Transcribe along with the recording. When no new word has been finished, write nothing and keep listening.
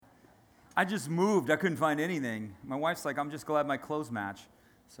I just moved. I couldn't find anything. My wife's like, I'm just glad my clothes match.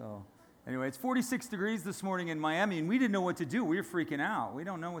 So anyway, it's 46 degrees this morning in Miami, and we didn't know what to do. We were freaking out. We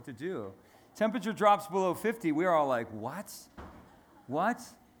don't know what to do. Temperature drops below 50. We're all like, what? What?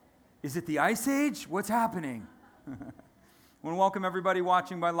 Is it the Ice Age? What's happening? I want to welcome everybody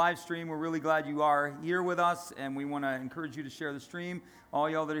watching by live stream. We're really glad you are here with us, and we want to encourage you to share the stream. All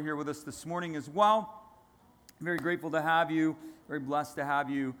y'all that are here with us this morning as well. I'm very grateful to have you. Very blessed to have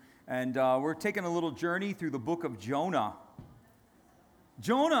you. And we're taking a little journey through the book of Jonah.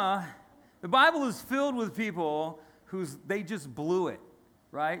 Jonah, the Bible is filled with people they just blew it,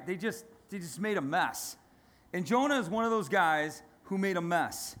 right? They just made a mess. And Jonah is one of those guys who made a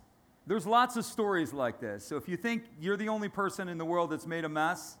mess. There's lots of stories like this. So if you think you're the only person in the world that's made a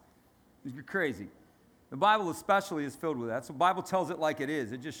mess, you're crazy. The Bible especially is filled with that. So the Bible tells it like it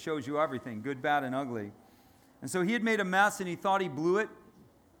is. It just shows you everything, good, bad, and ugly. And so he had made a mess and he thought he blew it.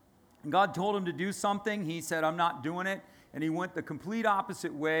 And God told him to do something. He said, I'm not doing it. And he went the complete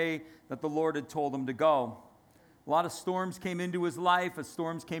opposite way that the Lord had told him to go. A lot of storms came into his life.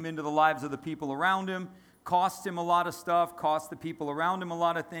 Storms came into the lives of the people around him. Cost him a lot of stuff. Cost the people around him a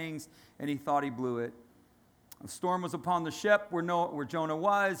lot of things. And he thought he blew it. A storm was upon the ship where Jonah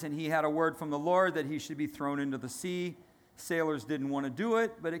was. And he had a word from the Lord that he should be thrown into the sea. Sailors didn't want to do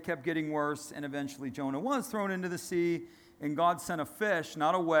it. But it kept getting worse. And eventually Jonah was thrown into the sea. And God sent a fish,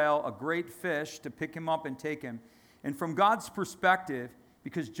 not a whale, a great fish to pick him up and take him. And from God's perspective,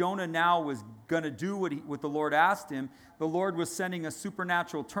 because Jonah now was going to do what the Lord asked him, the Lord was sending a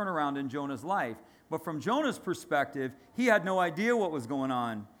supernatural turnaround in Jonah's life. But from Jonah's perspective, he had no idea what was going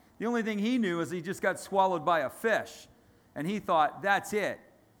on. The only thing he knew is he just got swallowed by a fish. And he thought, that's it.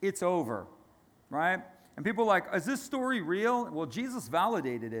 It's over. Right? And people are like, is this story real? Well, Jesus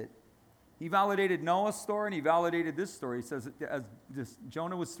validated it. He validated Noah's story, and he validated this story. He says,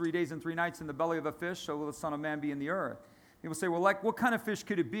 Jonah was 3 days and 3 nights in the belly of a fish, so will the Son of Man be in the earth. People say, well, what kind of fish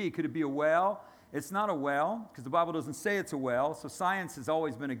could it be? Could it be a whale? It's not a whale, because the Bible doesn't say it's a whale, so science has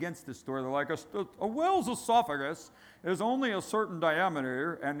always been against this story. They're like, a whale's esophagus is only a certain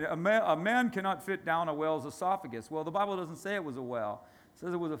diameter, and a man cannot fit down a whale's esophagus. Well, the Bible doesn't say it was a whale. It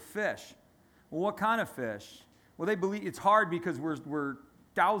says it was a fish. Well, what kind of fish? Well, they believe it's hard because we're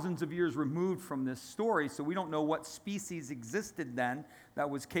thousands of years removed from this story, so we don't know what species existed then that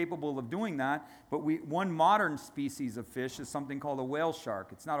was capable of doing that. But one modern species of fish is something called a whale shark.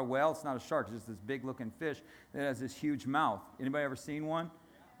 It's not a whale, it's not a shark, it's just this big-looking fish that has this huge mouth. Anybody ever seen one?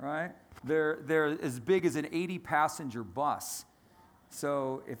 Right? They're as big as an 80-passenger bus.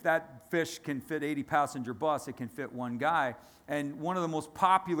 So if that fish can fit 80-passenger bus, it can fit one guy. And one of the most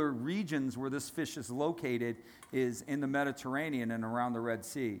popular regions where this fish is located is in the Mediterranean and around the Red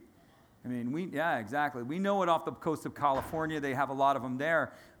Sea. I mean, exactly. We know it off the coast of California. They have a lot of them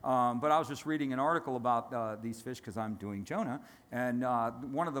there. But I was just reading an article about these fish because I'm doing Jonah. And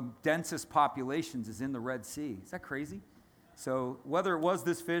one of the densest populations is in the Red Sea. Is that crazy? So whether it was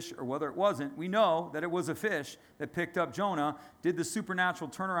this fish or whether it wasn't, we know that it was a fish that picked up Jonah, did the supernatural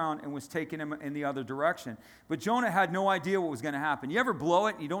turnaround, and was taking him in the other direction. But Jonah had no idea what was going to happen. You ever blow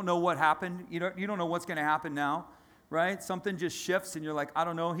it and you don't know what happened? You don't know what's going to happen now, right? Something just shifts and you're like, I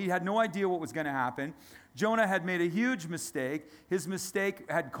don't know. He had no idea what was going to happen. Jonah had made a huge mistake. His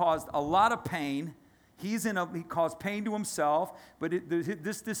mistake had caused a lot of pain. He caused pain to himself, but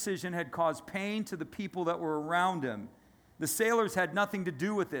this decision had caused pain to the people that were around him. The sailors had nothing to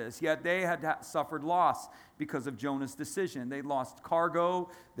do with this, yet they had suffered loss because of Jonah's decision. They lost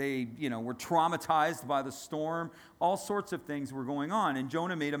cargo. They, were traumatized by the storm. All sorts of things were going on, and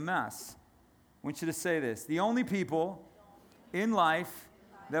Jonah made a mess. I want you to say this. The only people in life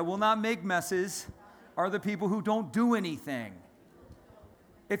that will not make messes are the people who don't do anything.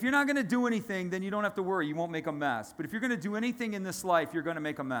 If you're not going to do anything, then you don't have to worry. You won't make a mess. But if you're going to do anything in this life, you're going to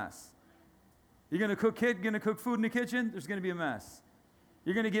make a mess. You're going to cook food in the kitchen? There's going to be a mess.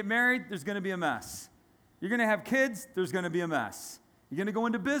 You're going to get married? There's going to be a mess. You're going to have kids? There's going to be a mess. You're going to go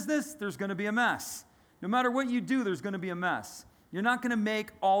into business? There's going to be a mess. No matter what you do, there's going to be a mess. You're not going to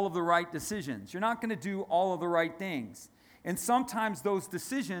make all of the right decisions. You're not going to do all of the right things. And sometimes those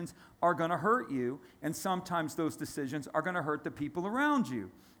decisions are going to hurt you, and sometimes those decisions are going to hurt the people around you.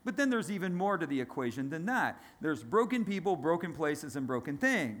 But then there's even more to the equation than that. There's broken people, broken places, and broken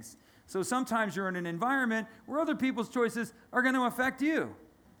things. So sometimes you're in an environment where other people's choices are going to affect you,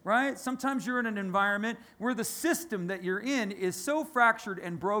 right? Sometimes you're in an environment where the system that you're in is so fractured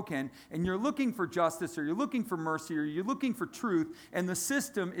and broken, and you're looking for justice, or you're looking for mercy, or you're looking for truth, and the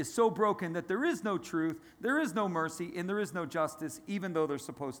system is so broken that there is no truth, there is no mercy, and there is no justice, even though they're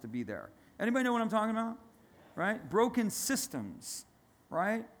supposed to be there. Anybody know what I'm talking about? Right? Broken systems,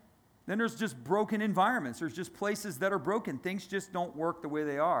 right? Then there's just broken environments. There's just places that are broken. Things just don't work the way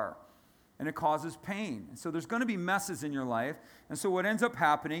they are. And it causes pain. And so there's going to be messes in your life. And so what ends up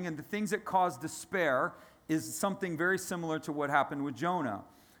happening, and the things that cause despair, is something very similar to what happened with Jonah.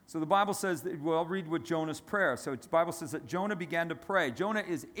 So the Bible says, well, I'll read what Jonah's prayer. So the Bible says that Jonah began to pray. Jonah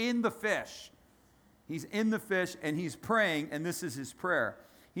is in the fish. He's in the fish and he's praying, and this is his prayer.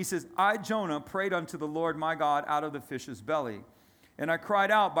 He says, I, Jonah, prayed unto the Lord my God out of the fish's belly. And I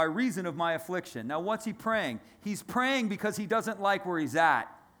cried out by reason of my affliction. Now what's he praying? He's praying because he doesn't like where he's at.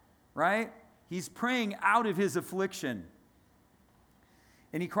 Right? He's praying out of his affliction.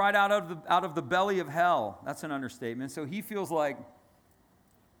 And he cried out of the belly of hell. That's an understatement. So he feels like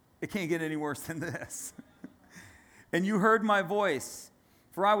it can't get any worse than this. And you heard my voice,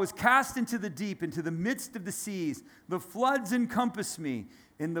 for I was cast into the deep, into the midst of the seas. The floods encompass me,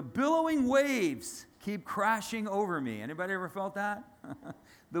 and the billowing waves keep crashing over me. Anybody ever felt that?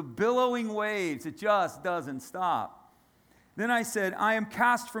 The billowing waves, it just doesn't stop. Then I said, I am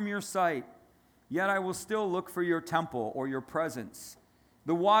cast from your sight, yet I will still look for your temple or your presence.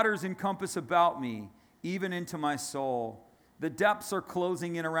 The waters encompass about me, even into my soul. The depths are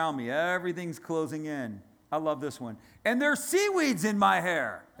closing in around me. Everything's closing in. I love this one. And there's seaweeds in my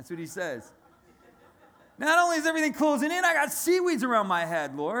hair. That's what he says. Not only is everything closing in, I got seaweeds around my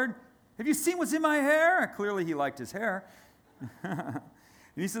head, Lord. Have you seen what's in my hair? Clearly he liked his hair.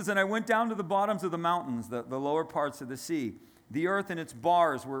 And he says, and I went down to the bottoms of the mountains, the lower parts of the sea. The earth and its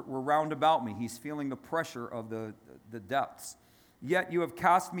bars were round about me. He's feeling the pressure of the depths. Yet you have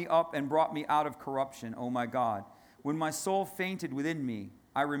cast me up and brought me out of corruption, O my God. When my soul fainted within me,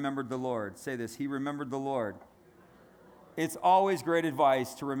 I remembered the Lord. Say this, he remembered the Lord. It's always great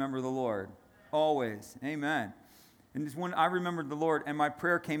advice to remember the Lord. Always. Amen. And this when I remembered the Lord, and my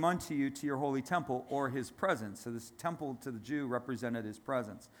prayer came unto you to your holy temple, or his presence. So this temple to the Jew represented his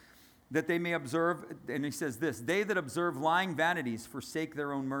presence. That they may observe, and he says this, they that observe lying vanities forsake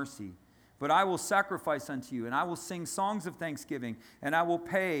their own mercy. But I will sacrifice unto you, and I will sing songs of thanksgiving, and I will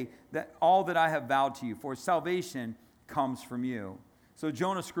pay all that I have vowed to you, for salvation comes from you. So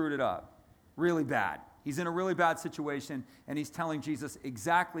Jonah screwed it up really bad. He's in a really bad situation, and he's telling Jesus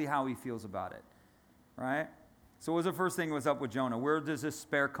exactly how he feels about it, right? So what was the first thing that was up with Jonah? Where does this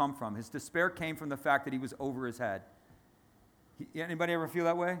despair come from? His despair came from the fact that he was over his head. Anybody ever feel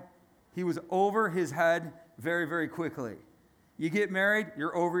that way? He was over his head very, very quickly. You get married,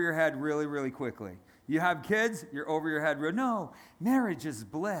 you're over your head really, really quickly. You have kids, you're over your head. No, marriage is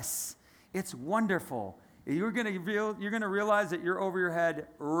bliss. It's wonderful. You're going to realize that you're over your head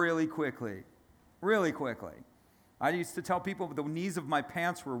really quickly. Really quickly. I used to tell people the knees of my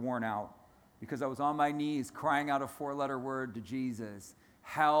pants were worn out because I was on my knees crying out a 4-letter word to Jesus.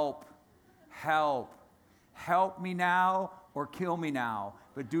 Help, help, help me now or kill me now,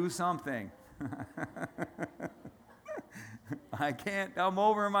 but do something. I can't, I'm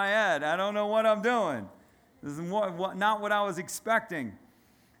over my head. I don't know what I'm doing. This is not what I was expecting.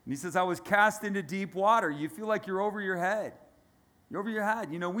 And he says, I was cast into deep water. You feel like you're over your head. You're over your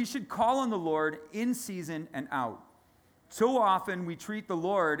head. You know, we should call on the Lord in season and out. So often we treat the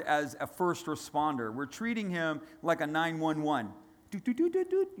Lord as a first responder. We're treating him like a 911.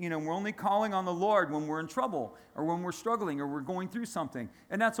 You know, we're only calling on the Lord when we're in trouble or when we're struggling or we're going through something.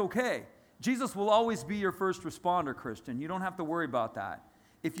 And that's okay. Jesus will always be your first responder, Christian. You don't have to worry about that.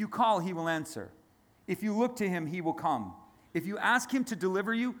 If you call, he will answer. If you look to him, he will come. If you ask him to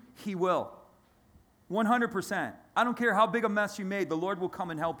deliver you, he will. 100%. I don't care how big a mess you made, the Lord will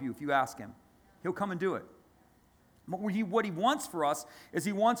come and help you if you ask him. He'll come and do it. But what he wants for us is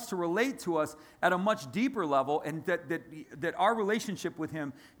he wants to relate to us at a much deeper level, and that our relationship with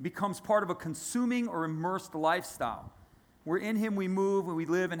him becomes part of a consuming or immersed lifestyle. Where in him we move and we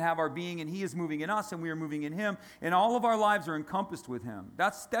live and have our being, and he is moving in us and we are moving in him, and all of our lives are encompassed with him.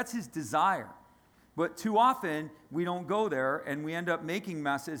 That's his desire. But too often we don't go there and we end up making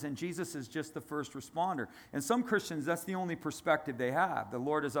messes, and Jesus is just the first responder. And some Christians, that's the only perspective they have. The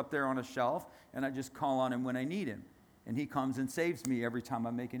Lord is up there on a shelf and I just call on him when I need him. And he comes and saves me every time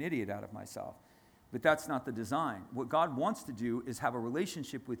I make an idiot out of myself. But that's not the design. What God wants to do is have a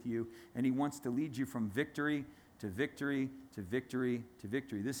relationship with you, and he wants to lead you from victory to victory to victory to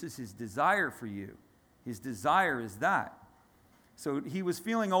victory. This is his desire for you. His desire is that. So he was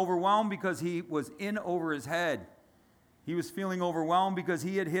feeling overwhelmed because he was in over his head. He was feeling overwhelmed because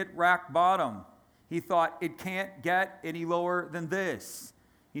he had hit rock bottom. He thought, it can't get any lower than this.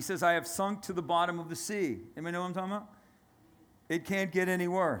 He says, I have sunk to the bottom of the sea. Anybody know what I'm talking about? It can't get any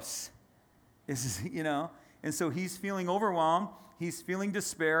worse. And so he's feeling overwhelmed. He's feeling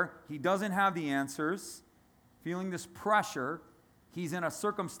despair. He doesn't have the answers. Feeling this pressure. He's in a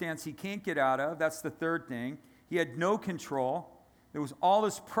circumstance he can't get out of. That's the third thing. He had no control. There was all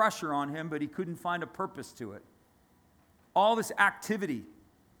this pressure on him, but he couldn't find a purpose to it. All this activity,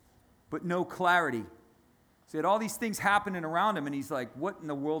 but no clarity. So he had all these things happening around him, and he's like, what in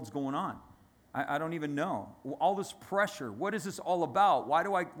the world's going on? I don't even know. All this pressure. What is this all about? Why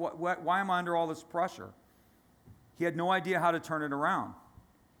am I under all this pressure? He had no idea how to turn it around.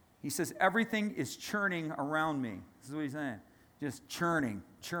 He says, everything is churning around me. This is what he's saying. Just churning.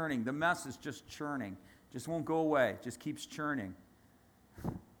 The mess is just churning. Just won't go away. Just keeps churning.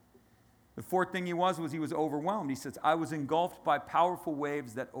 The fourth thing he was overwhelmed. He says, I was engulfed by powerful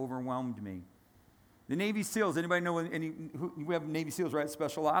waves that overwhelmed me. The Navy SEALs, anybody know we have Navy SEALs, right?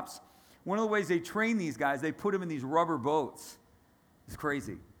 Special Ops. One of the ways they train these guys, they put them in these rubber boats. It's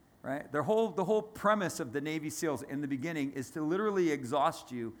crazy, right? The whole premise of the Navy SEALs in the beginning is to literally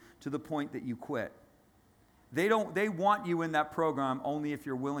exhaust you to the point that you quit. They want you in that program only if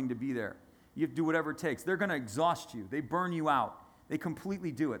you're willing to be there. You have to do whatever it takes. They're going to exhaust you. They burn you out. They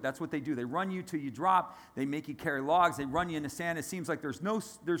completely do it. That's what they do. They run you till you drop. They make you carry logs. They run you in the sand. It seems like there's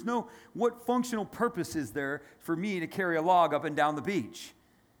no, what functional purpose is there for me to carry a log up and down the beach?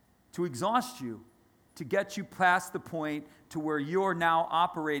 To exhaust you, to get you past the point to where you're now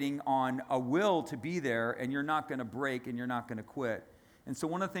operating on a will to be there, and you're not going to break and you're not going to quit. And so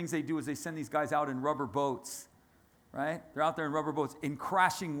one of the things they do is they send these guys out in rubber boats, right? They're out there in rubber boats in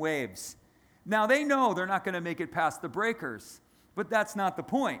crashing waves. Now they know they're not going to make it past the breakers, but that's not the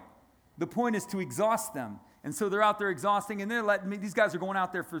point. The point is to exhaust them. And so they're out there exhausting, and these guys are going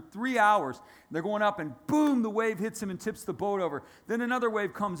out there for 3 hours. They're going up, and boom, the wave hits them and tips the boat over. Then another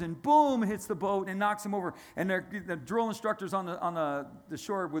wave comes in, boom, hits the boat and knocks them over. And the drill instructor's on the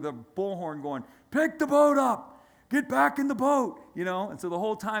shore with a bullhorn going, pick the boat up, get back in the boat, And so the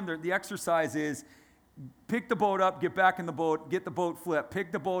whole time the exercise is pick the boat up, get back in the boat, get the boat flipped.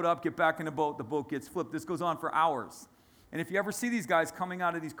 Pick the boat up, get back in the boat gets flipped. This goes on for hours. And if you ever see these guys coming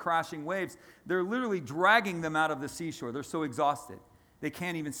out of these crashing waves, they're literally dragging them out of the seashore. They're so exhausted. They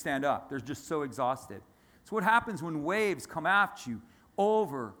can't even stand up. They're just so exhausted. So what happens when waves come at you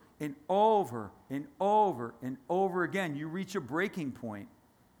over and over and over and over again? You reach a breaking point.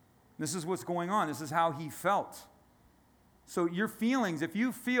 This is what's going on. This is how he felt. So your feelings, if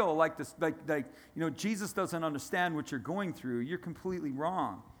you feel like this, Jesus doesn't understand what you're going through, you're completely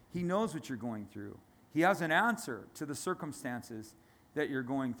wrong. He knows what you're going through. He has an answer to the circumstances that you're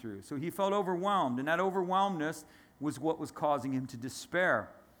going through. So he felt overwhelmed, and that overwhelmedness was what was causing him to despair.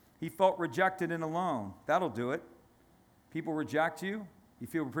 He felt rejected and alone. That'll do it. People reject you, you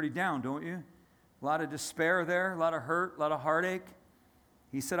feel pretty down, don't you? A lot of despair there, a lot of hurt, a lot of heartache.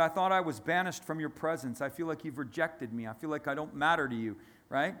 He said, I thought I was banished from your presence. I feel like you've rejected me. I feel like I don't matter to you,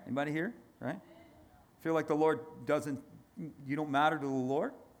 right? Anybody here, right? Feel like the Lord you don't matter to the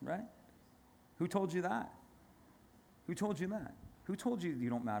Lord, right? Who told you that? Who told you that? Who told you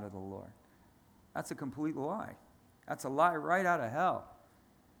don't matter to the Lord? That's a complete lie. That's a lie right out of hell.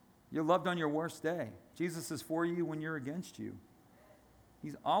 You're loved on your worst day. Jesus is for you when you're against you.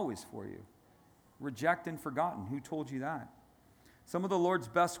 He's always for you. Reject and forgotten. Who told you that? Some of the Lord's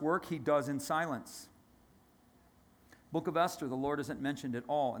best work he does in silence. Book of Esther, the Lord isn't mentioned at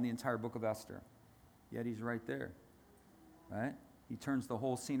all in the entire book of Esther. Yet he's right there. Right? He turns the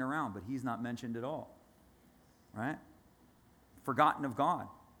whole scene around, but he's not mentioned at all, right? Forgotten of God.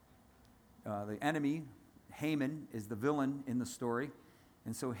 The enemy, Haman, is the villain in the story.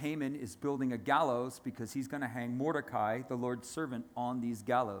 And so Haman is building a gallows because he's going to hang Mordecai, the Lord's servant, on these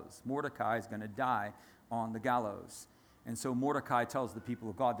gallows. Mordecai is going to die on the gallows. And so Mordecai tells the people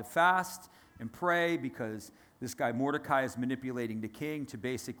of God to fast and pray because this guy Mordecai is manipulating the king to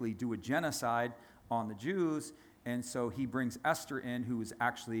basically do a genocide on the Jews. And so he brings Esther in, who is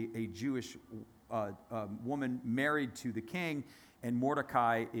actually a Jewish woman married to the king, and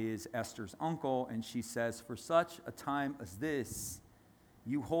Mordecai is Esther's uncle, and she says, for such a time as this,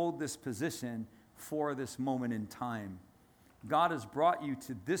 you hold this position for this moment in time. God has brought you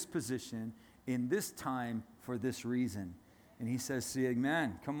to this position in this time for this reason. And he says, see,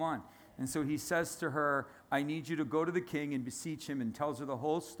 amen, come on. And so he says to her, I need you to go to the king and beseech him, and tells her the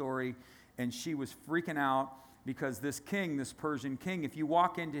whole story, and she was freaking out. Because this king, this Persian king, if you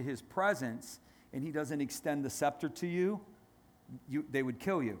walk into his presence and he doesn't extend the scepter to you, they would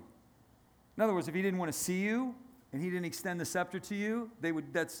kill you. In other words, if he didn't want to see you and he didn't extend the scepter to you,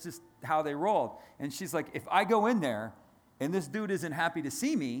 that's just how they rolled. And she's like, if I go in there and this dude isn't happy to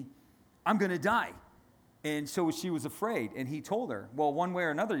see me, I'm going to die. And so she was afraid. And he told her, well, one way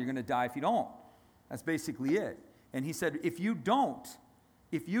or another, you're going to die if you don't. That's basically it. And he said, if you don't,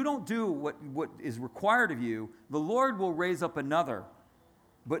 if you don't do what is required of you, the Lord will raise up another.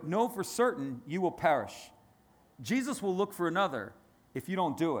 But know for certain you will perish. Jesus will look for another if you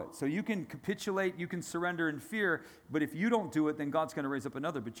don't do it. So you can capitulate, you can surrender in fear, but if you don't do it, then God's going to raise up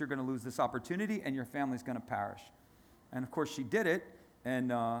another, but you're going to lose this opportunity and your family's going to perish. And of course she did it,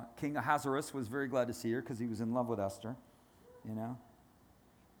 and King Ahasuerus was very glad to see her because he was in love with Esther, you know.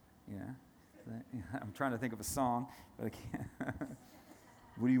 Yeah. I'm trying to think of a song, but I can't.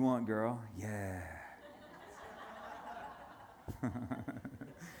 What do you want, girl? Yeah.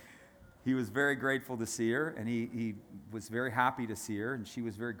 He was very grateful to see her, and he was very happy to see her, and she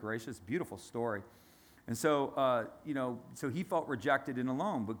was very gracious. Beautiful story. And so, so he felt rejected and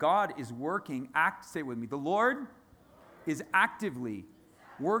alone. But God is working, say it with me, the Lord is actively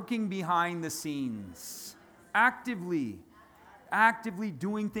working behind the scenes. Actively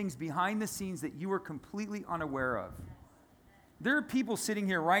doing things behind the scenes that you are completely unaware of. There are people sitting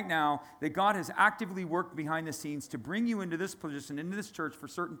here right now that God has actively worked behind the scenes to bring you into this position, into this church for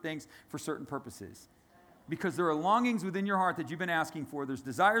certain things, for certain purposes. Because there are longings within your heart that you've been asking for. There's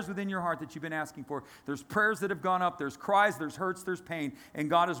desires within your heart that you've been asking for. There's prayers that have gone up. There's cries, there's hurts, there's pain. And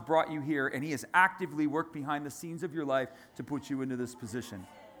God has brought you here, and He has actively worked behind the scenes of your life to put you into this position.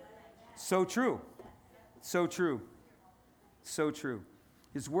 So true. So true. So true.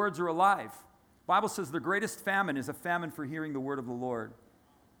 His words are alive. The Bible says the greatest famine is a famine for hearing the word of the Lord.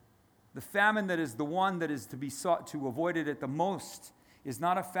 The famine that is the one that is to be sought to avoid it at the most is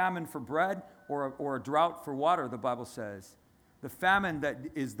not a famine for bread or a drought for water, the Bible says. The famine that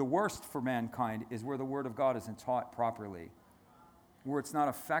is the worst for mankind is where the word of God isn't taught properly, where it's not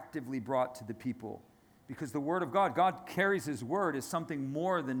effectively brought to the people. Because the word of God carries His word as something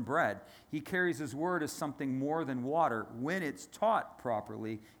more than bread. He carries His word as something more than water. When it's taught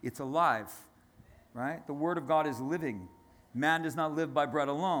properly, it's alive. Right? The word of God is living. Man does not live by bread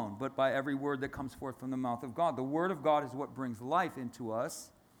alone, but by every word that comes forth from the mouth of God. The word of God is what brings life into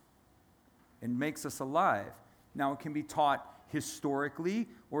us and makes us alive. Now, it can be taught historically,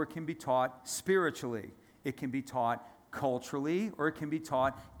 or it can be taught spiritually. It can be taught culturally, or it can be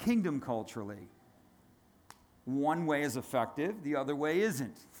taught kingdom culturally. One way is effective, the other way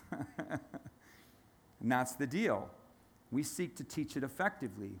isn't. And that's the deal. We seek to teach it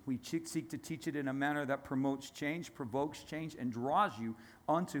effectively. We seek to teach it in a manner that promotes change, provokes change, and draws you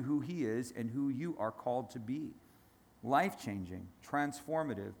unto who He is and who you are called to be. Life-changing,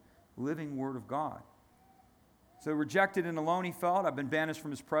 transformative, living Word of God. So rejected and alone he felt. I've been banished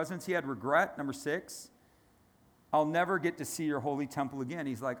from His presence. He had regret. Number 6, I'll never get to see your holy temple again.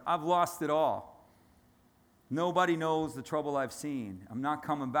 He's like, I've lost it all. Nobody knows the trouble I've seen. I'm not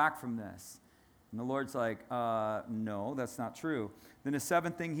coming back from this. And the Lord's like, no, that's not true. Then the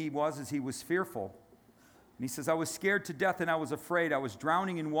 7th thing he was fearful. And he says, I was scared to death and I was afraid. I was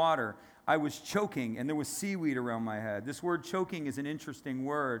drowning in water. I was choking and there was seaweed around my head. This word choking is an interesting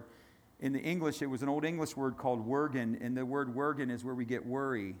word. In the English, it was an old English word called wergen. And the word wergen is where we get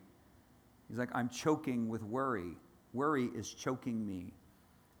worry. He's like, I'm choking with worry. Worry is choking me.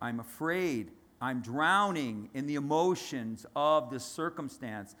 I'm afraid. I'm drowning in the emotions of this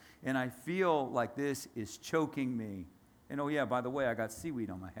circumstance, and I feel like this is choking me. And oh yeah, by the way, I got seaweed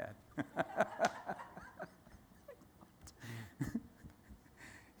on my head.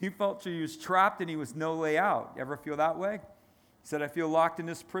 He felt he was trapped and he was no way out. Ever feel that way? He said, I feel locked in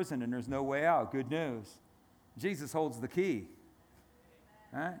this prison and there's no way out. Good news. Jesus holds the key.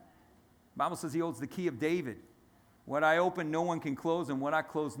 Right? The Bible says He holds the key of David. What I open, no one can close, and what I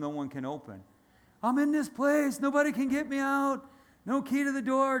close, no one can open. I'm in this place. Nobody can get me out. No key to the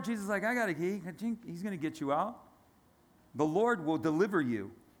door. Jesus is like, I got a key. He's going to get you out. The Lord will deliver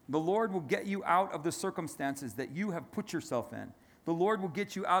you. The Lord will get you out of the circumstances that you have put yourself in. The Lord will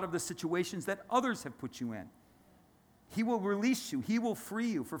get you out of the situations that others have put you in. He will release you. He will free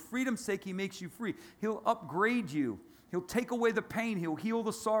you. For freedom's sake, He makes you free. He'll upgrade you. He'll take away the pain. He'll heal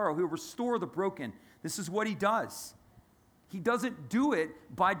the sorrow. He'll restore the broken. This is what He does. He doesn't do it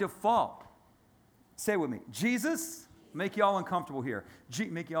by default. Say it with me. Jesus, make you all uncomfortable here.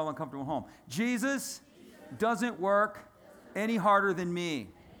 Make you all uncomfortable at home. Jesus doesn't work any harder than me.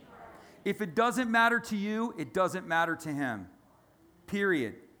 If it doesn't matter to you, it doesn't matter to Him.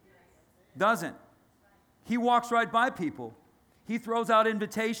 Period. Doesn't. He walks right by people. He throws out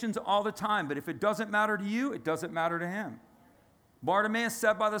invitations all the time. But if it doesn't matter to you, it doesn't matter to Him. Bartimaeus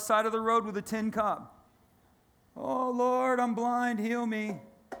sat by the side of the road with a tin cup. Oh, Lord, I'm blind. Heal me.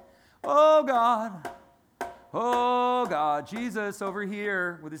 Oh, God. Oh, God. Jesus over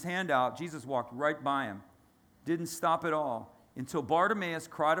here with His hand out. Jesus walked right by him. Didn't stop at all. until Bartimaeus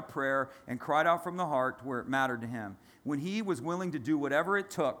cried a prayer and cried out from the heart to where it mattered to him. When he was willing to do whatever it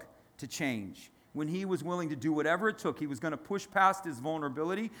took to change. When he was willing to do whatever it took, he was going to push past his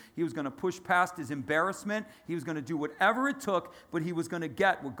vulnerability. He was going to push past his embarrassment. He was going to do whatever it took, but he was going to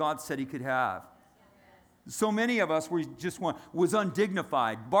get what God said he could have. So many of us was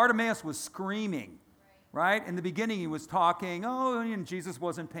undignified. Bartimaeus was screaming, right? In the beginning, he was talking, and Jesus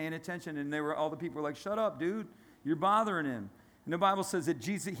wasn't paying attention, and all the people were like, "Shut up, dude, you're bothering him." And the Bible says that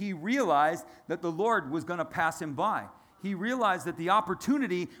he realized that the Lord was going to pass him by. He realized that the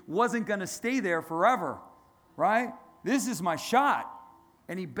opportunity wasn't going to stay there forever, right? This is my shot.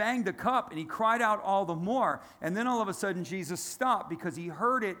 And he banged the cup and he cried out all the more. And then all of a sudden Jesus stopped because he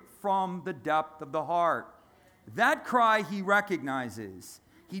heard it from the depth of the heart. That cry he recognizes.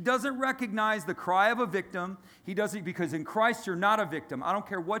 He doesn't recognize the cry of a victim. He doesn't, because in Christ you're not a victim. I don't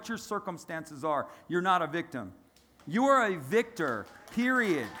care what your circumstances are. You're not a victim. You are a victor,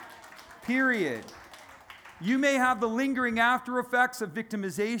 period. Period. You may have the lingering after effects of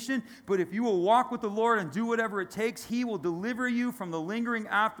victimization, but if you will walk with the Lord and do whatever it takes, he will deliver you from the lingering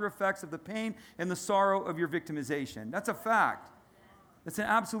after effects of the pain and the sorrow of your victimization. That's a fact. That's an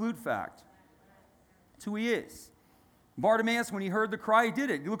absolute fact. That's who he is. Bartimaeus, when he heard the cry, he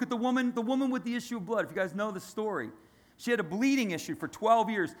did it. You look at the woman with the issue of blood. If you guys know the story, she had a bleeding issue for 12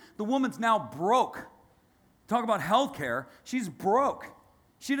 years. The woman's now broke. Talk about health care. She's broke.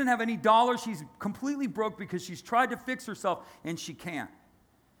 She didn't have any dollars. She's completely broke because she's tried to fix herself and she can't.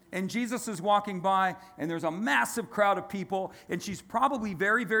 And Jesus is walking by and there's a massive crowd of people and she's probably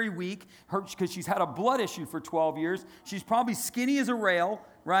very, very weak because she's had a blood issue for 12 years. She's probably skinny as a rail,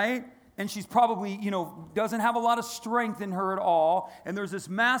 right? And she's probably, doesn't have a lot of strength in her at all. And there's this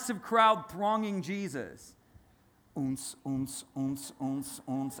massive crowd thronging Jesus. Uns, uns, uns, uns,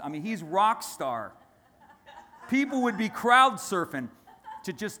 uns. I mean, he's rock star. People would be crowd surfing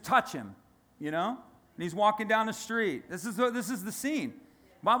to just touch him, And he's walking down the street. This is the scene.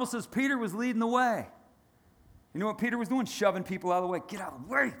 The Bible says Peter was leading the way. You know what Peter was doing? Shoving people out of the way. Get out of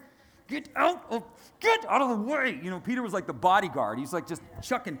the way. Get out of the way. Peter was like the bodyguard. He's like just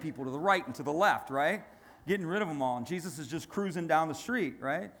chucking people to the right and to the left, right? Getting rid of them all. And Jesus is just cruising down the street,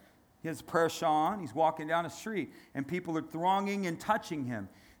 right? He has prayer shawl on. He's walking down the street. And people are thronging and touching him.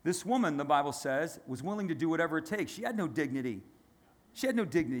 This woman, the Bible says, was willing to do whatever it takes. She had no dignity. She had no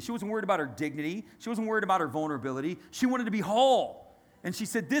dignity. She wasn't worried about her dignity. She wasn't worried about her vulnerability. She wanted to be whole. And she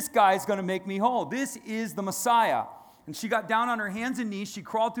said, this guy's going to make me whole. This is the Messiah. And she got down on her hands and knees. She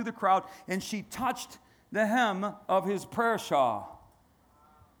crawled through the crowd, and she touched the hem of his prayer shawl.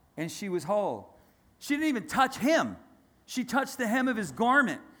 And she was whole. She didn't even touch him. She touched the hem of his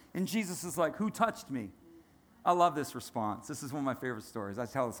garment. And Jesus is like, who touched me? I love this response. This is one of my favorite stories. I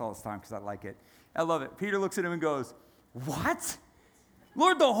tell this all the time because I like it. I love it. Peter looks at him and goes, what?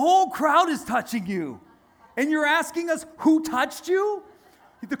 Lord, the whole crowd is touching you. And you're asking us who touched you?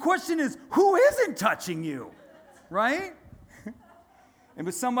 The question is, who isn't touching you? Right?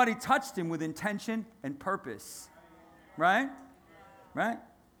 But somebody touched him with intention and purpose. Right? Right?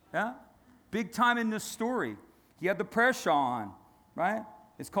 Yeah? Big time in this story. He had the prayer shawl on. Right?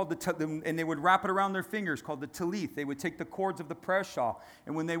 It's called and they would wrap it around their fingers, called the talith. They would take the cords of the prayer shawl,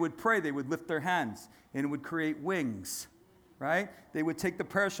 and when they would pray, they would lift their hands, and it would create wings, right? They would take the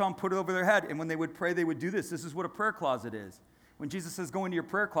prayer shawl and put it over their head, and when they would pray, they would do this. This is what a prayer closet is. When Jesus says go into your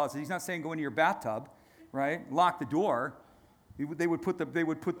prayer closet, he's not saying go into your bathtub, right? Lock the door. They would put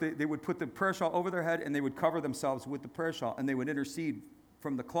the prayer shawl over their head, and they would cover themselves with the prayer shawl, and they would intercede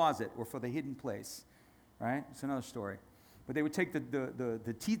from the closet or for the hidden place, right? It's another story. But they would take the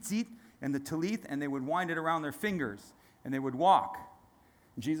tzitzit and the talith, and they would wind it around their fingers, and they would walk.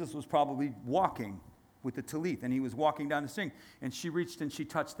 Jesus was probably walking with the talith, and he was walking down the street, and she reached and she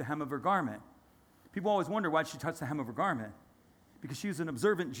touched the hem of her garment. People always wonder why she touched the hem of her garment. Because she was an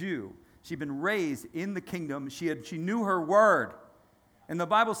observant Jew. She'd been raised in the kingdom. She knew her word. And the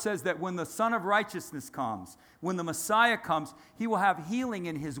Bible says that when the Son of Righteousness comes, when the Messiah comes, he will have healing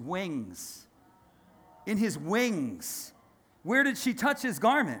in his wings. In his wings. Where did she touch his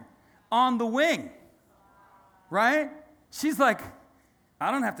garment? On the wing. Right? She's like, I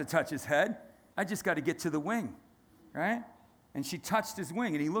don't have to touch his head. I just got to get to the wing. Right? And she touched his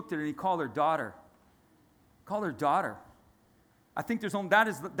wing, and he looked at her and he called her daughter. Called her daughter. I think that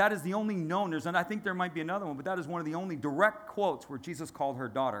is the only known. I think there might be another one, but that is one of the only direct quotes where Jesus called her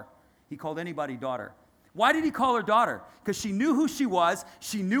daughter. He called anybody daughter. Why did he call her daughter? Because she knew who she was,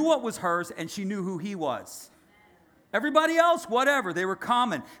 she knew what was hers, and she knew who he was. Everybody else, whatever, they were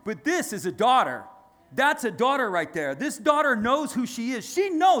common. But this is a daughter. That's a daughter right there. This daughter knows who she is. She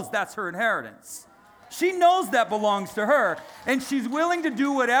knows that's her inheritance. She knows that belongs to her, and she's willing to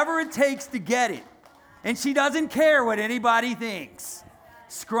do whatever it takes to get it. And she doesn't care what anybody thinks.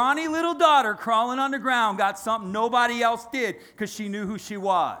 Scrawny little daughter crawling on the ground got something nobody else did because she knew who she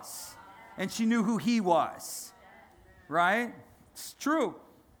was. And she knew who he was. Right? It's true.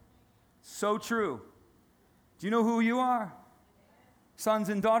 So true. Do you know who you are? Sons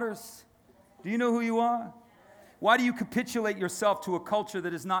and daughters? Do you know who you are? Why do you capitulate yourself to a culture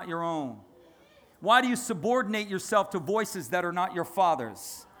that is not your own? Why do you subordinate yourself to voices that are not your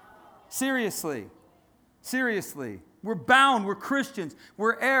father's? Seriously. Seriously. We're bound. We're Christians.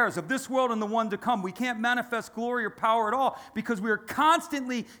 We're heirs of this world and the one to come. We can't manifest glory or power at all because we are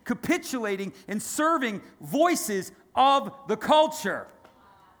constantly capitulating and serving voices of the culture.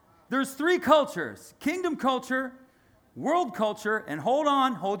 There's 3 cultures: kingdom culture, world culture, and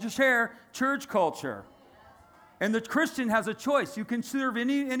hold your chair, church culture. And the Christian has a choice. You can serve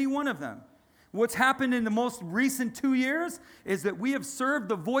any one of them. What's happened in the most recent 2 years is that we have served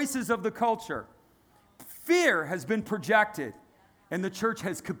the voices of the culture. Fear has been projected, and the church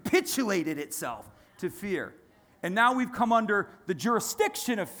has capitulated itself to fear. And now we've come under the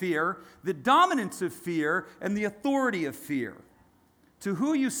jurisdiction of fear, the dominance of fear, and the authority of fear. To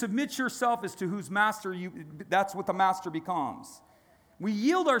who you submit yourself is to whose master that's what the master becomes. We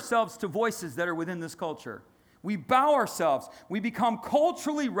yield ourselves to voices that are within this culture. We bow ourselves. We become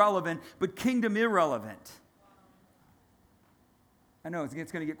culturally relevant, but kingdom irrelevant. I know it's going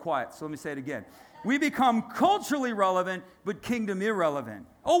to get quiet, so let me say it again. We become culturally relevant, but kingdom irrelevant.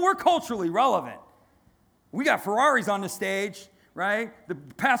 Oh, we're culturally relevant. We got Ferraris on the stage, right? The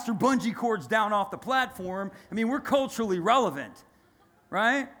pastor bungee cords down off the platform. I mean, we're culturally relevant,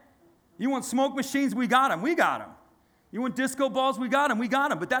 right? You want smoke machines? We got them. We got them. You want disco balls? We got them. We got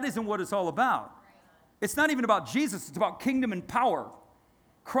them. But that isn't what it's all about. It's not even about Jesus. It's about kingdom and power.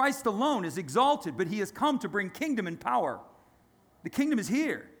 Christ alone is exalted, but he has come to bring kingdom and power. The kingdom is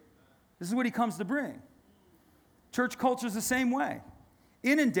here. This is what he comes to bring. Church culture is the same way.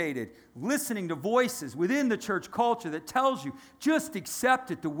 Inundated, listening to voices within the church culture that tells you, just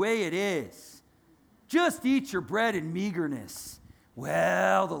accept it the way it is. Just eat your bread in meagerness.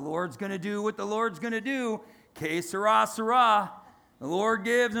 Well, the Lord's going to do what the Lord's going to do. Que sera, sera. The Lord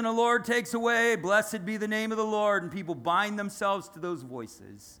gives and the Lord takes away. Blessed be the name of the Lord. And people bind themselves to those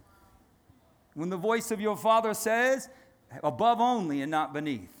voices. When the voice of your Father says, above only and not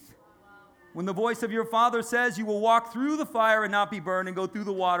beneath. When the voice of your Father says you will walk through the fire and not be burned and go through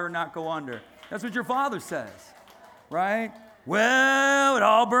the water and not go under. That's what your Father says, right? Well, it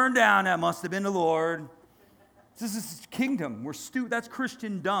all burned down. That must have been the Lord. This is kingdom. That's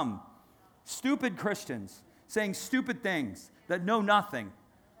Christian dumb. Stupid Christians saying stupid things that know nothing,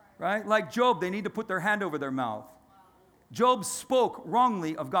 right? Like Job, they need to put their hand over their mouth. Job spoke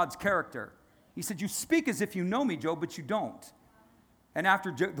wrongly of God's character. He said, you speak as if you know me, Job, but you don't. And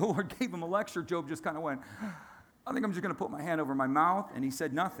after the Lord gave him a lecture, Job just kind of went, I think I'm just going to put my hand over my mouth. And he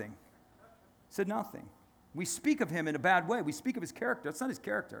said nothing. Said nothing. We speak of him in a bad way. We speak of his character. That's not his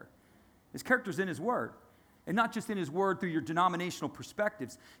character. His character's in his word. And not just in his word through your denominational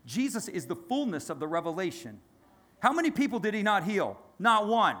perspectives. Jesus is the fullness of the revelation. How many people did he not heal? Not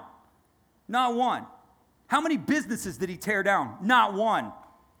one. Not one. How many businesses did he tear down? Not one.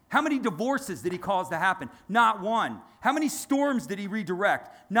 How many divorces did he cause to happen? Not one. How many storms did he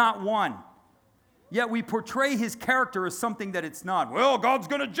redirect? Not one. Yet we portray his character as something that it's not. Well, God's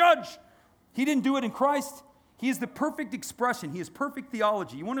going to judge. He didn't do it in Christ. He is the perfect expression. He is perfect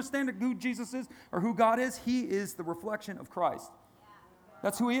theology. You understand who Jesus is or who God is? He is the reflection of Christ.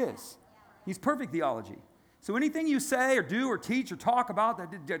 That's who he is. He's perfect theology. So anything you say or do or teach or talk about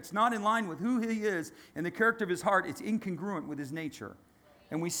that's not in line with who he is and the character of his heart, it's incongruent with his nature.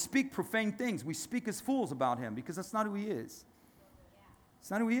 And we speak profane things. We speak as fools about him because that's not who he is. It's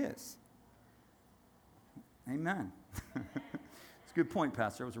not who he is. Amen. It's a good point,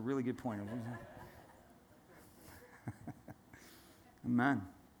 Pastor. That was a really good point. Amen.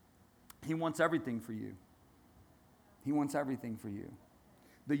 He wants everything for you. He wants everything for you.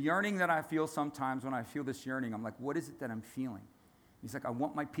 The yearning that I feel sometimes when I feel this yearning, I'm like, what is it that I'm feeling? He's like, I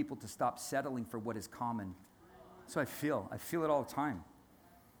want my people to stop settling for what is common. So I feel it all the time.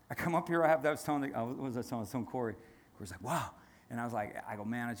 I come up here, I was telling Corey. Corey's like, wow. And I go,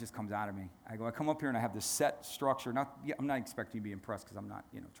 man, it just comes out of me. I come up here and I have this set structure. I'm not expecting you to be impressed because I'm not,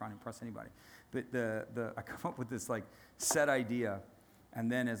 trying to impress anybody. But I come up with this like set idea. And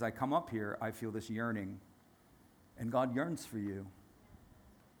then as I come up here, I feel this yearning. And God yearns for you.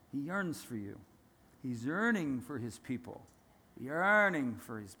 He yearns for you. He's yearning for his people. Yearning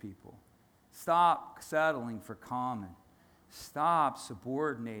for his people. Stop settling for common. Stop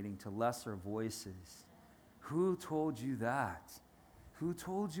subordinating to lesser voices. Who told you that? Who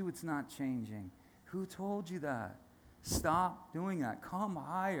told you it's not changing? Who told you that? Stop doing that. Come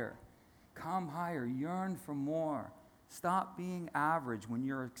higher. Come higher. Yearn for more. Stop being average when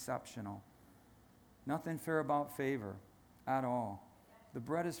you're exceptional. Nothing fair about favor at all. The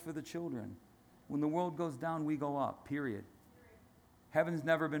bread is for the children. When the world goes down, we go up, period. Heaven's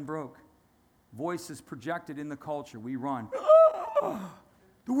never been broke. Voices projected in the culture. We run.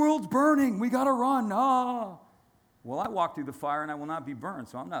 The world's burning. We got to run. Well, I walk through the fire and I will not be burned,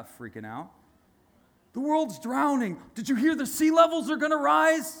 so I'm not freaking out. The world's drowning. Did you hear the sea levels are going to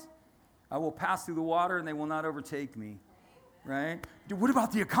rise? I will pass through the water and they will not overtake me. Right? Dude, what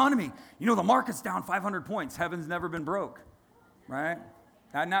about the economy? You know, the market's down 500 points. Heaven's never been broke. Right?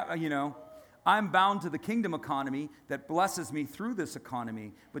 I'm bound to the kingdom economy that blesses me through this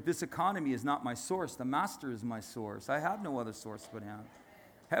economy, but this economy is not my source. The master is my source. I have no other source but him.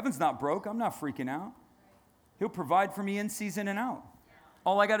 Heaven's not broke. I'm not freaking out. He'll provide for me in season and out.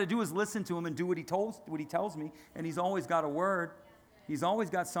 All I got to do is listen to him and do what he tells me, and he's always got a word. He's always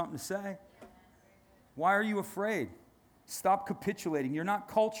got something to say. Why are you afraid? Stop capitulating. You're not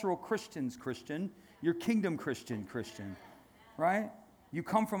cultural Christians, Christian. You're kingdom Christian, right? You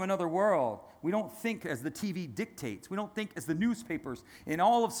come from another world. We don't think as the TV dictates. We don't think as the newspapers and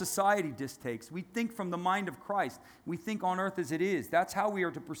all of society dictates. We think from the mind of Christ. We think on earth as it is. That's how we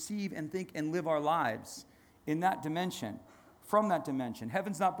are to perceive and think and live our lives in that dimension, from that dimension.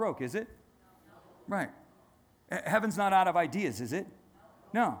 Heaven's not broke, is it? No. Right. Heaven's not out of ideas, is it?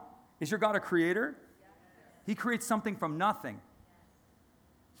 No. Is your God a creator? He creates something from nothing.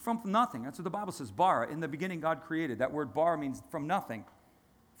 From nothing. That's what the Bible says. Bara. In the beginning, God created. That word bara means from nothing.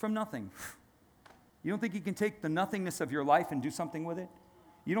 From nothing. You don't think he can take the nothingness of your life and do something with it?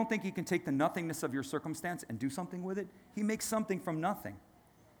 You don't think he can take the nothingness of your circumstance and do something with it? He makes something from nothing.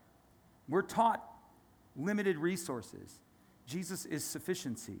 We're taught limited resources. Jesus is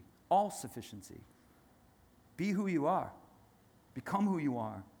sufficiency, all sufficiency. Be who you are. Become who you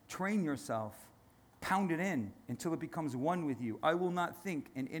are. Train yourself. Pound it in until it becomes one with you. I will not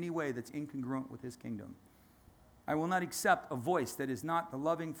think in any way that's incongruent with his kingdom. I will not accept a voice that is not the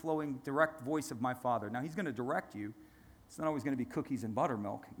loving, flowing, direct voice of my Father. Now, he's going to direct you. It's not always going to be cookies and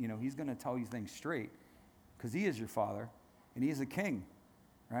buttermilk. He's going to tell you things straight because he is your Father and he is a king,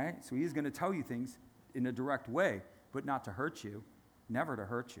 right? So he is going to tell you things in a direct way, but not to hurt you, never to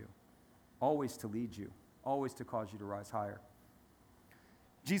hurt you, always to lead you, always to cause you to rise higher.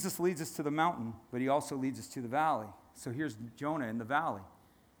 Jesus leads us to the mountain, but he also leads us to the valley. So here's Jonah in the valley,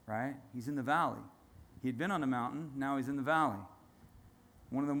 right? He's in the valley. He had been on the mountain, now he's in the valley.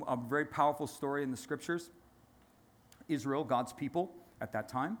 One of them, a very powerful story in the scriptures. Israel, God's people at that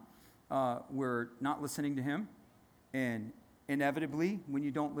time, were not listening to him. And inevitably, when you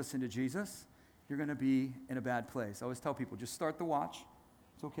don't listen to Jesus, you're going to be in a bad place. I always tell people, just start the watch.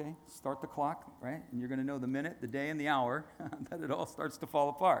 It's okay. Start the clock, right? And you're going to know the minute, the day, and the hour that it all starts to fall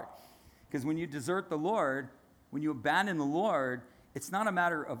apart. Because when you desert the Lord, when you abandon the Lord, it's not a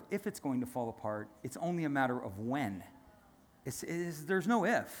matter of if it's going to fall apart. It's only a matter of when. There's no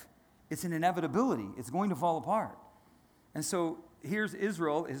if. It's an inevitability. It's going to fall apart. And so here's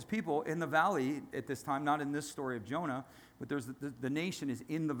Israel, his people, in the valley at this time, not in this story of Jonah, but the nation is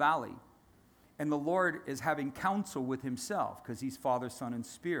in the valley. And the Lord is having counsel with himself because he's Father, Son, and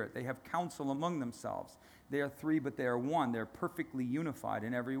Spirit. They have counsel among themselves. They are three, but they are one. They're perfectly unified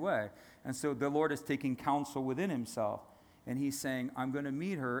in every way. And so the Lord is taking counsel within himself. And he's saying, I'm going to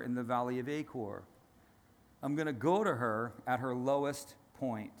meet her in the valley of Achor. I'm going to go to her at her lowest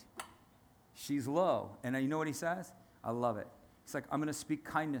point. She's low. And you know what he says? I love it. He's like, I'm going to speak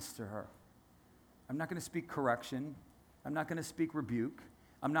kindness to her. I'm not going to speak correction. I'm not going to speak rebuke.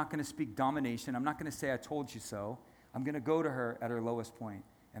 I'm not going to speak domination. I'm not going to say, I told you so. I'm going to go to her at her lowest point,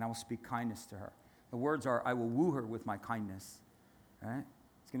 and I will speak kindness to her. The words are, I will woo her with my kindness. Right?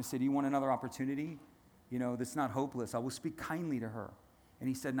 He's going to say, do you want another opportunity? That's not hopeless. I will speak kindly to her. And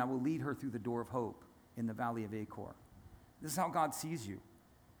he said, and I will lead her through the door of hope in the valley of Achor. This is how God sees you.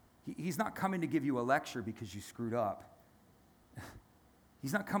 He's not coming to give you a lecture because you screwed up.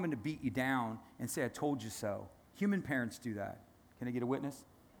 He's not coming to beat you down and say, I told you so. Human parents do that. Can I get a witness?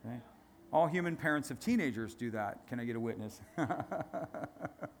 Right? All human parents of teenagers do that. Can I get a witness?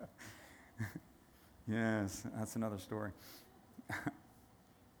 Yes, that's another story.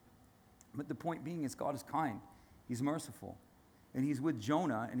 But the point being is God is kind. He's merciful. And he's with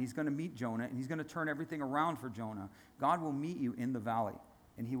Jonah, and he's going to meet Jonah, and he's going to turn everything around for Jonah. God will meet you in the valley,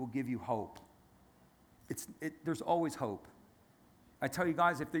 and he will give you hope. There's always hope. I tell you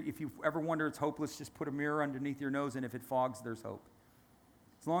guys, if you ever wonder it's hopeless, just put a mirror underneath your nose, and if it fogs, there's hope.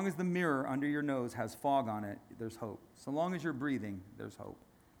 As long as the mirror under your nose has fog on it, there's hope. So long as you're breathing, there's hope.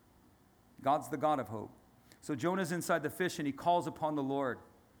 God's the God of hope. So Jonah's inside the fish, and he calls upon the Lord.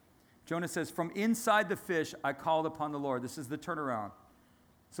 Jonah says, from inside the fish, I called upon the Lord. This is the turnaround.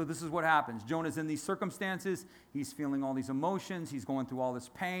 So this is what happens. Jonah's in these circumstances. He's feeling all these emotions. He's going through all this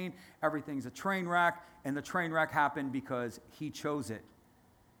pain. Everything's a train wreck. And the train wreck happened because he chose it.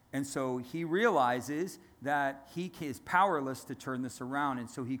 And so he realizes that he is powerless to turn this around. And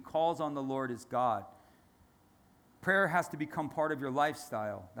so he calls on the Lord as God. Prayer has to become part of your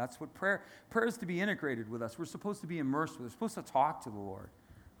lifestyle. That's what prayer is to be integrated with us. We're supposed to be immersed with. We're supposed to talk to the Lord,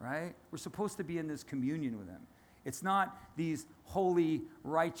 right? We're supposed to be in this communion with him. It's not these holy,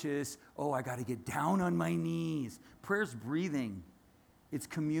 righteous, oh, I got to get down on my knees. Prayer's breathing. It's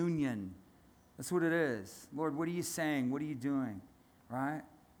communion. That's what it is. Lord, what are you saying? What are you doing? Right?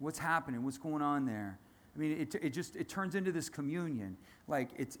 What's happening? What's going on there? I mean, it turns into this communion. Like,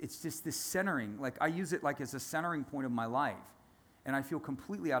 it's just this centering. Like, I use it like as a centering point of my life. And I feel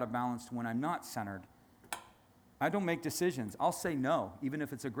completely out of balance when I'm not centered. I don't make decisions. I'll say no, even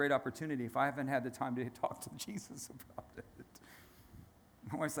if it's a great opportunity, if I haven't had the time to talk to Jesus about it.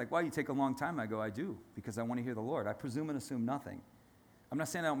 My wife's like, why, you take a long time? I go, I do, because I want to hear the Lord. I presume and assume nothing. I'm not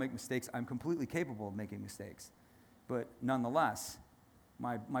saying I don't make mistakes. I'm completely capable of making mistakes. But nonetheless,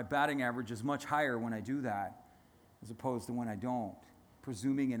 my batting average is much higher when I do that as opposed to when I don't.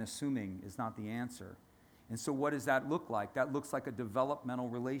 Presuming and assuming is not the answer. And so what does that look like? That looks like a developmental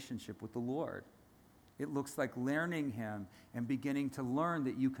relationship with the Lord. It looks like learning him and beginning to learn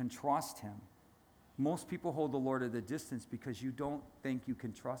that you can trust him. Most people hold the Lord at a distance because you don't think you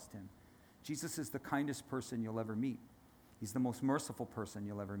can trust him. Jesus is the kindest person you'll ever meet. He's the most merciful person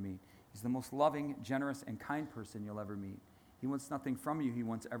you'll ever meet. He's the most loving, generous, and kind person you'll ever meet. He wants nothing from you. He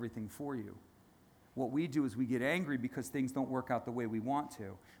wants everything for you. What we do is we get angry because things don't work out the way we want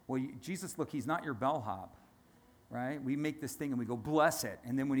to. Well, Jesus, look, he's not your bellhop. Right? We make this thing and we go, bless it.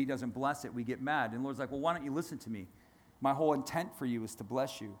 And then when he doesn't bless it, we get mad. And the Lord's like, well, why don't you listen to me? My whole intent for you is to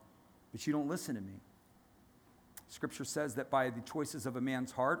bless you, but you don't listen to me. Scripture says that by the choices of a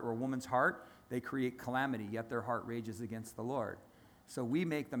man's heart or a woman's heart, they create calamity, yet their heart rages against the Lord. So we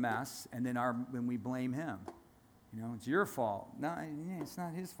make the mess, and then when we blame him. You know, it's your fault. No, it's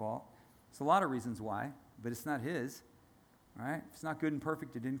not his fault. There's a lot of reasons why, but it's not his. Right? If it's not good and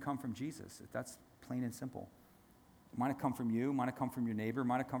perfect, it didn't come from Jesus. That's plain and simple. It might have come from you, might have come from your neighbor,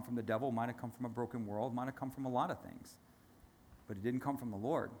 might have come from the devil, might have come from a broken world, might have come from a lot of things. But it didn't come from the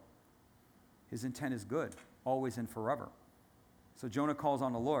Lord. His intent is good, always and forever. So Jonah calls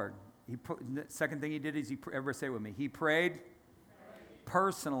on the Lord. The second thing he did is, everybody say it with me, he prayed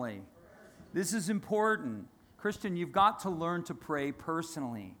personally. This is important. Christian, you've got to learn to pray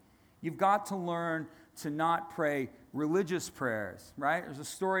personally. You've got to learn to not pray religious prayers, right? There's a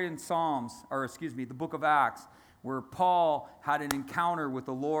story in the book of Acts, where Paul had an encounter with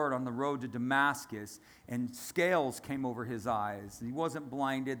the Lord on the road to Damascus, and scales came over his eyes. He wasn't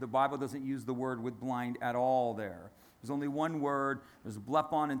blinded. The Bible doesn't use the word with blind at all there. There's only one word. There's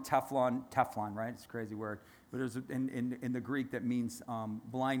blepon and teflon, right? It's a crazy word. But there's in the Greek that means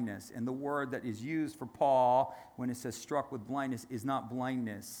blindness. And the word that is used for Paul when it says struck with blindness is not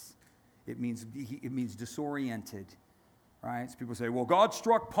blindness. It means disoriented. Right? So people say, well, God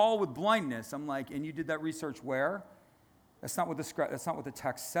struck Paul with blindness. I'm like, and you did that research where? That's not what the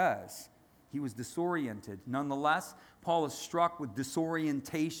text says. He was disoriented. Nonetheless, Paul is struck with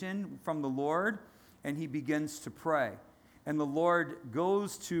disorientation from the Lord, and he begins to pray. And the Lord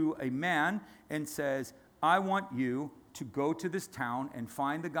goes to a man and says, I want you to go to this town and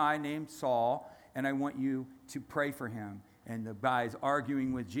find the guy named Saul, and I want you to pray for him. And the guy's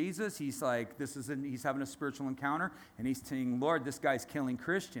arguing with Jesus. He's like, he's having a spiritual encounter, and he's saying, Lord, this guy's killing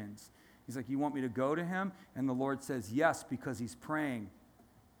Christians. He's like, you want me to go to him? And the Lord says, yes, because he's praying.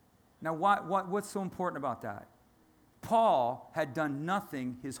 Now, what's so important about that? Paul had done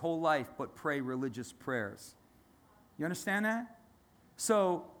nothing his whole life but pray religious prayers. You understand that?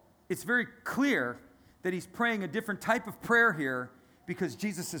 So it's very clear that he's praying a different type of prayer here because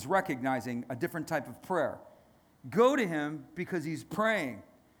Jesus is recognizing a different type of prayer. Go to him because he's praying,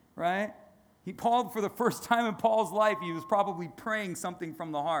 right? Paul, for the first time in Paul's life, he was probably praying something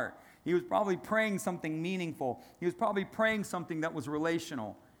from the heart. He was probably praying something meaningful. He was probably praying something that was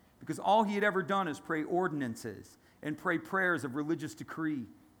relational, because all he had ever done is pray ordinances and pray prayers of religious decree,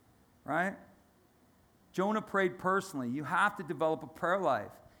 right? Jonah prayed personally. You have to develop a prayer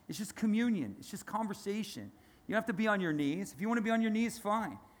life. It's just communion. It's just conversation. You don't have to be on your knees. If you want to be on your knees,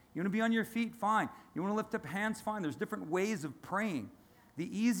 fine. You want to be on your feet? Fine. You want to lift up hands? Fine. There's different ways of praying.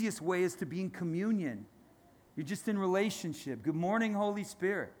 The easiest way is to be in communion. You're just in relationship. Good morning, Holy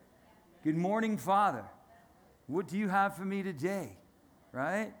Spirit. Good morning, Father. What do you have for me today?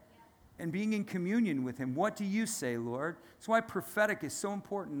 Right? And being in communion with him. What do you say, Lord? That's why prophetic is so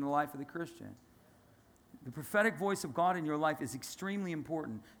important in the life of the Christian. The prophetic voice of God in your life is extremely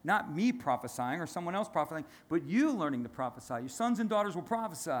important. Not me prophesying or someone else prophesying, but you learning to prophesy. Your sons and daughters will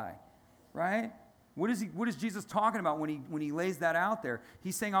prophesy, right? What is Jesus talking about when he lays that out there?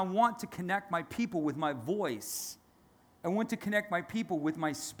 He's saying, I want to connect my people with my voice. I want to connect my people with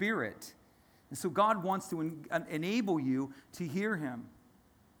my spirit. And so God wants to enable you to hear him.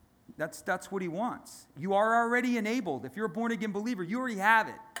 That's what he wants. You are already enabled. If you're a born-again believer, you already have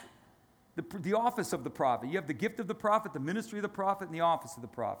it. The office of the prophet. You have the gift of the prophet, the ministry of the prophet, and the office of the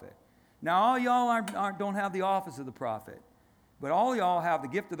prophet. Now, all y'all don't have the office of the prophet, but all y'all have the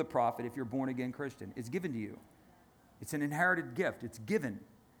gift of the prophet if you're a born-again Christian. It's given to you. It's an inherited gift. It's given.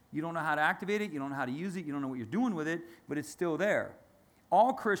 You don't know how to activate it. You don't know how to use it. You don't know what you're doing with it, but it's still there.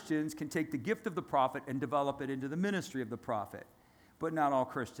 All Christians can take the gift of the prophet and develop it into the ministry of the prophet, but not all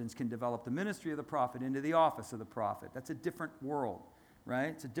Christians can develop the ministry of the prophet into the office of the prophet. That's a different world. Right?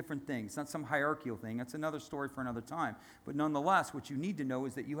 It's a different thing. It's not some hierarchical thing. That's another story for another time. But nonetheless, what you need to know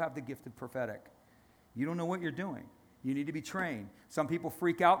is that you have the gift of prophetic. You don't know what you're doing. You need to be trained. Some people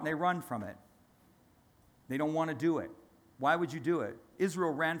freak out and they run from it. They don't want to do it. Why would you do it? Israel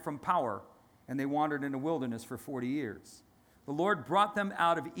ran from power and they wandered in the wilderness for 40 years. The Lord brought them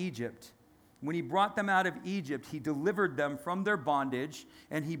out of Egypt. When he brought them out of Egypt, he delivered them from their bondage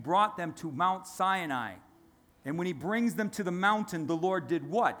and he brought them to Mount Sinai. And when he brings them to the mountain, the Lord did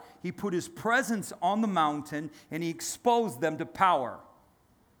what? He put his presence on the mountain and he exposed them to power.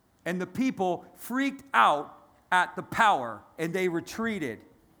 And the people freaked out at the power and they retreated.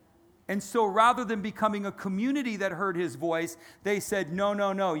 And so rather than becoming a community that heard his voice, they said,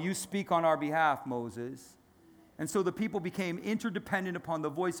 no, you speak on our behalf, Moses. And so the people became interdependent upon the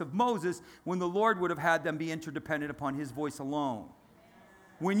voice of Moses when the Lord would have had them be interdependent upon his voice alone.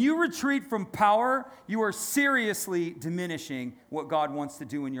 When you retreat from power, you are seriously diminishing what God wants to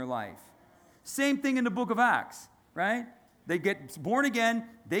do in your life. Same thing in the book of Acts, right? They get born again,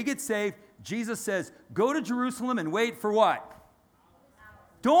 they get saved. Jesus says, go to Jerusalem and wait for what?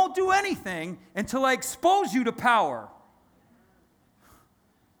 Don't do anything until I expose you to power.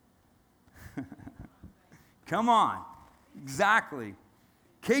 Come on. Exactly.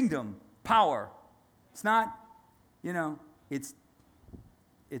 Kingdom, power. It's not, it's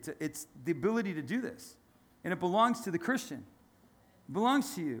the ability to do this. And it belongs to the Christian. It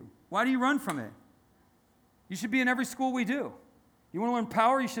belongs to you. Why do you run from it? You should be in every school we do. You want to learn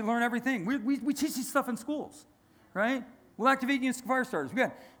power, you should learn everything. We teach these stuff in schools, right? We'll activate you in fire starters. We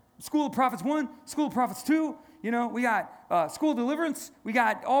got School of Prophets 1, School of Prophets 2. We got School of Deliverance. We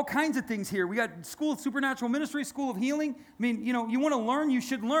got all kinds of things here. We got School of Supernatural Ministry, School of Healing. I mean, you want to learn, you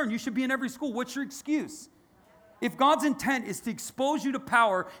should learn. You should be in every school. What's your excuse? If God's intent is to expose you to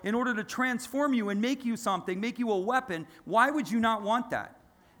power in order to transform you and make you something, make you a weapon, why would you not want that?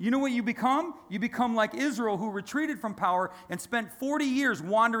 You know what you become? You become like Israel, who retreated from power and spent 40 years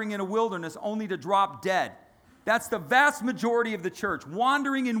wandering in a wilderness only to drop dead. That's the vast majority of the church,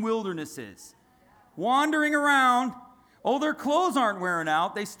 wandering in wildernesses, wandering around. Oh, their clothes aren't wearing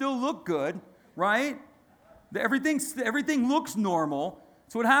out. They still look good, right? Everything looks normal.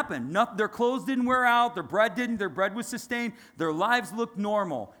 So what happened? Their clothes didn't wear out. Their bread didn't. Their bread was sustained. Their lives looked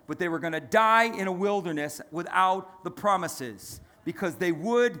normal. But they were going to die in a wilderness without the promises because they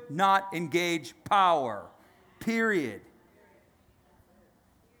would not engage power. Period.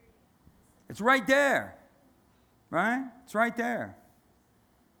 It's right there. Right? It's right there.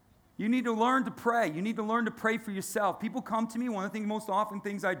 You need to learn to pray. You need to learn to pray for yourself. People come to me. One of the most often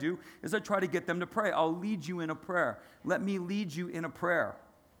things I do is I try to get them to pray. I'll lead you in a prayer. Let me lead you in a prayer.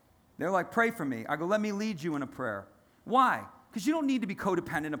 They're like, pray for me. I go, let me lead you in a prayer. Why? Because you don't need to be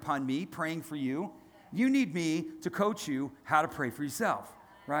codependent upon me praying for you. You need me to coach you how to pray for yourself,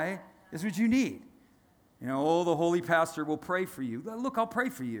 right? That's what you need. The holy pastor will pray for you. Look, I'll pray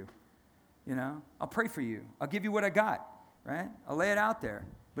for you. I'll pray for you. I'll give you what I got, right? I'll lay it out there.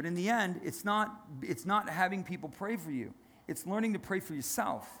 But in the end, it's not having people pray for you. It's learning to pray for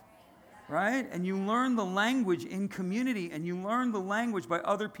yourself, right? And you learn the language in community, and you learn the language by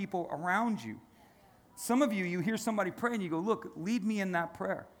other people around you. Some of you hear somebody pray, and you go, look, lead me in that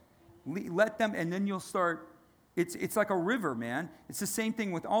prayer. Let them, and then you'll start. It's like a river, man. It's the same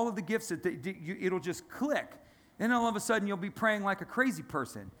thing with all of the gifts. It'll just click. And all of a sudden, you'll be praying like a crazy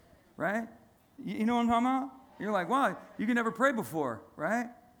person, right? You know what I'm talking about? You're like, wow, you can never pray before, right?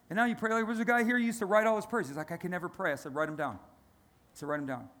 And now you pray. Like, there's a guy here who used to write all his prayers. He's like, I can never pray. I said, write them down. I said, write them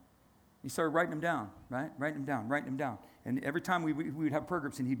down. He started writing them down, right? Writing them down. And every time we would have prayer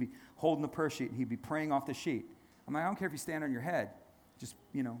groups, and he'd be holding the prayer sheet, and he'd be praying off the sheet. I'm like, I don't care if you stand on your head. Just,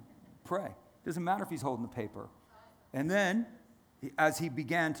 pray. It doesn't matter if he's holding the paper. And then, as he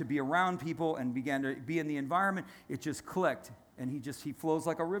began to be around people and began to be in the environment, it just clicked. And he flows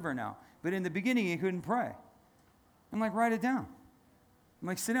like a river now. But in the beginning, he couldn't pray. I'm like, write it down. I'm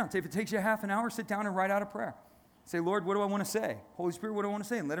like, sit down. If it takes you half an hour, sit down and write out a prayer. Say, Lord, what do I want to say? Holy Spirit, what do I want to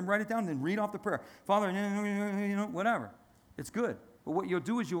say? And let him write it down and then read off the prayer. Father, whatever. It's good. But what you'll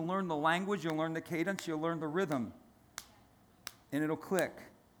do is you'll learn the language, you'll learn the cadence, you'll learn the rhythm. And it'll click.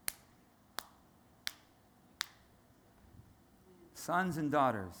 Sons and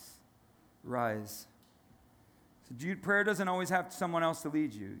daughters, rise. So prayer doesn't always have someone else to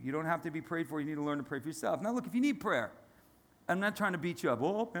lead you. You don't have to be prayed for. You need to learn to pray for yourself. Now, look, if you need prayer, I'm not trying to beat you up.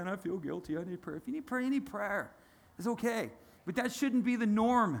 Oh, man, I feel guilty. I need prayer. If you need prayer, you need prayer. It's okay. But that shouldn't be the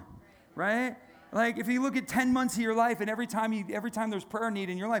norm, right? Like, if you look at 10 months of your life, and every time there's prayer need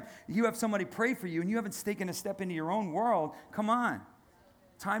in your life, you have somebody pray for you, and you haven't taken a step into your own world, come on.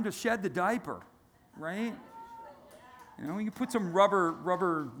 Time to shed the diaper, right? You can put some rubber,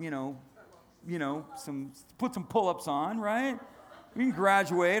 put some pull-ups on, right? We can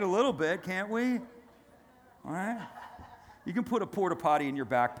graduate a little bit, can't we? All right? You can put a porta potty in your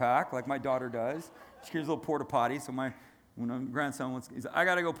backpack, like my daughter does. She carries a little porta potty, so when my grandson he's like, I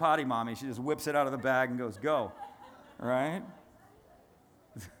got to go potty, Mommy. She just whips it out of the bag and goes, go. All right?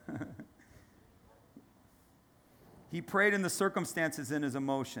 He prayed in the circumstances and his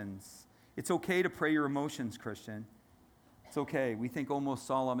emotions. It's okay to pray your emotions, Christian. It's okay. We think, O most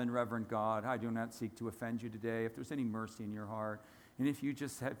solemn and reverend God, I do not seek to offend you today. If there's any mercy in your heart, and if you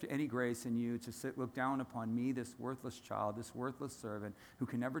just have any grace in you to look down upon me, this worthless child, this worthless servant who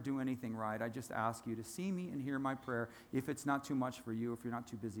can never do anything right, I just ask you to see me and hear my prayer if it's not too much for you, if you're not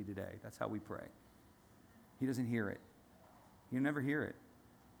too busy today. That's how we pray. He doesn't hear it. He'll never hear it.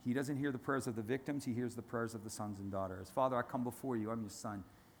 He doesn't hear the prayers of the victims. He hears the prayers of the sons and daughters. Father, I come before you. I'm your son.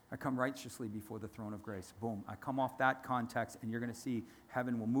 I come righteously before the throne of grace. Boom. I come off that context, and you're going to see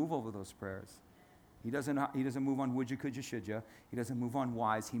heaven will move over those prayers. He doesn't move on would you, could you, should you. He doesn't move on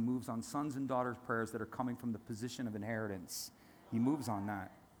whys. He moves on sons and daughters' prayers that are coming from the position of inheritance. He moves on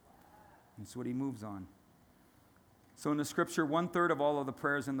that. That's what he moves on. So in the scripture, 1/3 of all of the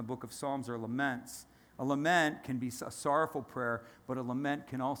prayers in the book of Psalms are laments. A lament can be a sorrowful prayer, but a lament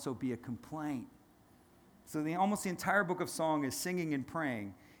can also be a complaint. So almost the entire book of Song is singing and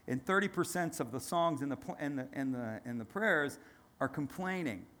praying. And 30% of the songs and the prayers are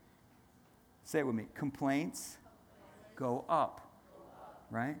complaining. Say it with me. Complaints go up.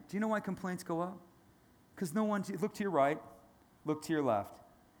 Right? Do you know why complaints go up? Because look to your right, look to your left.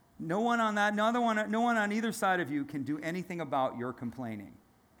 No one on either side of you can do anything about your complaining.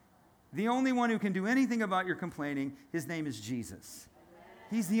 The only one who can do anything about your complaining, his name is Jesus.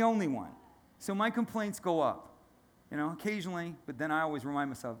 He's the only one. So my complaints go up. Occasionally, but then I always remind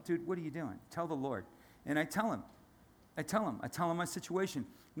myself, dude, what are you doing? Tell the Lord. And I tell him my situation.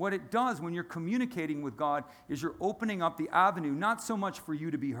 What it does when you're communicating with God is you're opening up the avenue, not so much for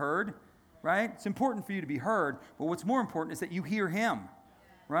you to be heard, right? It's important for you to be heard, but what's more important is that you hear him,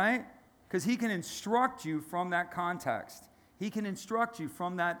 right? Because he can instruct you from that context. He can instruct you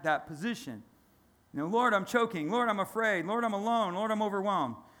from that position. Lord, I'm choking. Lord, I'm afraid. Lord, I'm alone. Lord, I'm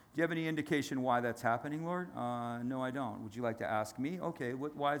overwhelmed. Do you have any indication why that's happening, Lord? No, I don't. Would you like to ask me? Okay,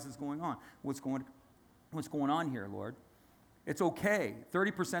 why is this going on? What's going on here, Lord? It's okay.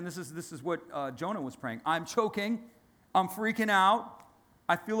 30%, this is what Jonah was praying. I'm choking. I'm freaking out.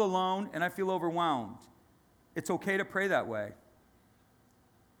 I feel alone, and I feel overwhelmed. It's okay to pray that way.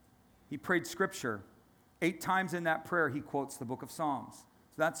 He prayed scripture. 8 times in that prayer, he quotes the book of Psalms.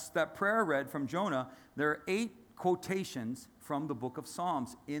 So that's that prayer I read from Jonah. There are 8 quotations from the book of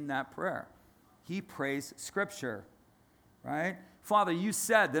Psalms in that prayer. He prays scripture, right? Father, you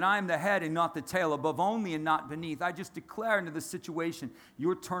said that I am the head and not the tail, above only and not beneath. I just declare into this situation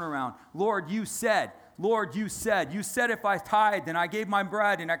your turnaround. Lord, you said if I tithed and I gave my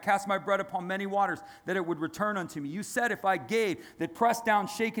bread and I cast my bread upon many waters, that it would return unto me. You said if I gave, that pressed down,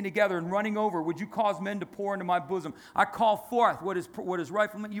 shaken together, and running over, would you cause men to pour into my bosom? I call forth what is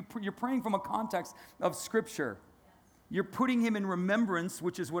rightful. You're praying from a context of Scripture. You're putting him in remembrance,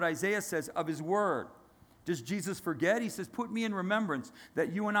 which is what Isaiah says, of his word. Does Jesus forget? He says, put me in remembrance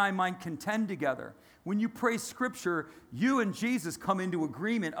that you and I might contend together. When you pray Scripture, you and Jesus come into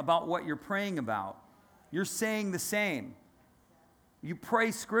agreement about what you're praying about. You're saying the same. You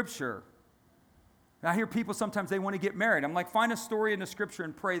pray Scripture. I hear people sometimes they want to get married. I'm like, find a story in the scripture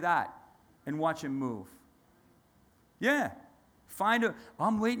and pray that and watch him move. Yeah.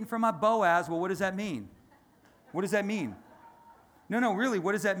 I'm waiting for my Boaz. Well, what does that mean? What does that mean? No, really,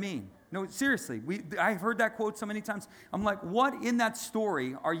 what does that mean? No, seriously, I've heard that quote so many times. I'm like, what in that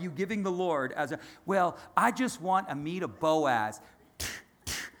story are you giving the Lord as well, I just want to meet a Boaz.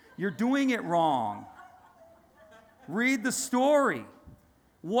 You're doing it wrong. Read the story.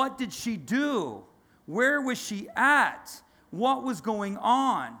 What did she do? Where was she at? What was going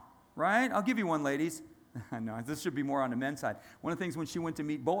on? Right? I'll give you one, ladies. No, this should be more on the men's side. One of the things when she went to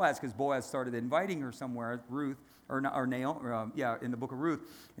meet Boaz, because Boaz started inviting her somewhere, Ruth, or Naomi, in the book of Ruth,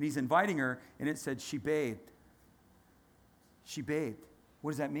 and he's inviting her, and it said she bathed. She bathed.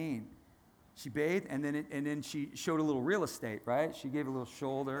 What does that mean? She bathed, and then she showed a little real estate, right? She gave a little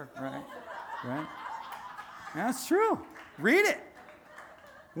shoulder, right? Right? That's true. Read it.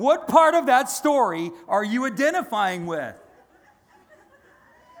 What part of that story are you identifying with?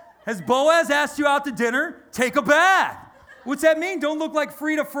 Has Boaz asked you out to dinner? Take a bath. What's that mean? Don't look like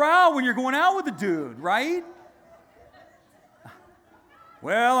Frida Frau when you're going out with a dude, right?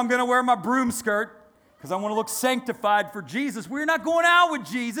 Well, I'm going to wear my broom skirt because I want to look sanctified for Jesus. We're not going out with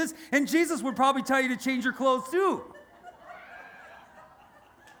Jesus, and Jesus would probably tell you to change your clothes too.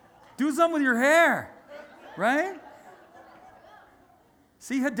 Do something with your hair, right?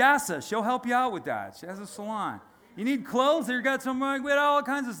 See Hadassah. She'll help you out with that. She has a salon. You need clothes? There you got some, with all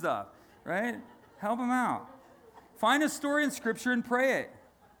kinds of stuff, right? Help them out. Find a story in Scripture and pray it.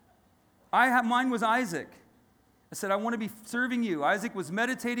 Mine was Isaac. I said, I want to be serving you. Isaac was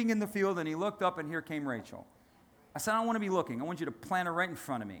meditating in the field, and he looked up, and here came Rachel. I said, I don't want to be looking. I want you to plant her right in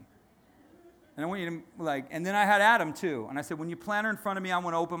front of me. And I want you to, and then I had Adam, too. And I said, when you plant her in front of me, I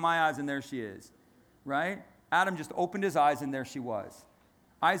want to open my eyes, and there she is, right? Adam just opened his eyes, and there she was.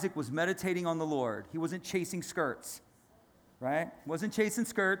 Isaac was meditating on the Lord. He wasn't chasing skirts, right? Wasn't chasing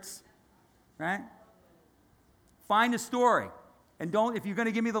skirts, right? Find a story. And if you're going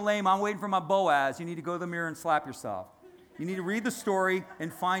to give me the lame, I'm waiting for my Boaz, you need to go to the mirror and slap yourself. You need to read the story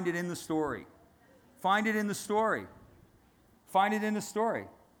and find it in the story. Find it in the story. Find it in the story.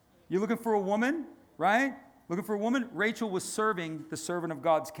 You're looking for a woman, right? Looking for a woman? Rachel was serving the servant of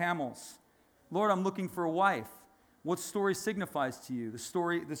God's camels. Lord, I'm looking for a wife. What story signifies to you?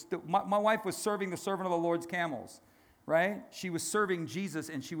 My wife was serving the servant of the Lord's camels, right? She was serving Jesus,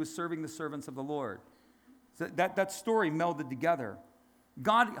 and she was serving the servants of the Lord. So that story melded together.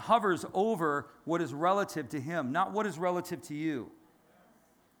 God hovers over what is relative to him, not what is relative to you.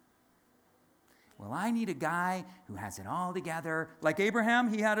 Well, I need a guy who has it all together. Like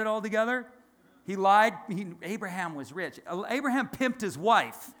Abraham, he had it all together. He lied. Abraham was rich. Abraham pimped his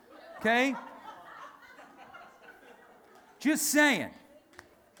wife, okay? Just saying,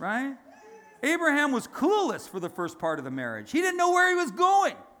 right? Abraham was clueless for the first part of the marriage. He didn't know where he was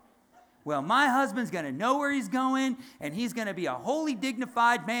going. Well, my husband's going to know where he's going, and he's going to be a holy,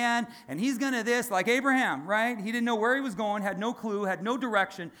 dignified man, and he's going to this, like Abraham, right? He didn't know where he was going, had no clue, had no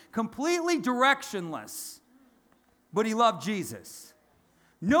direction, completely directionless, but he loved Jesus.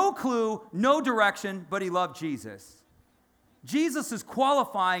 No clue, no direction, but he loved Jesus. Jesus is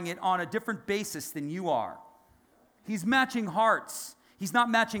qualifying it on a different basis than you are. He's matching hearts. He's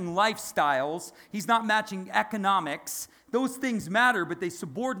not matching lifestyles. He's not matching economics. Those things matter, but they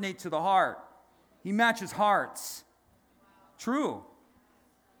subordinate to the heart. He matches hearts. True.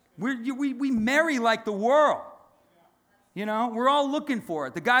 We marry like the world. You know, we're all looking for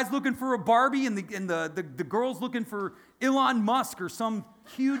it. The guy's looking for a Barbie, and the girl's looking for Elon Musk or some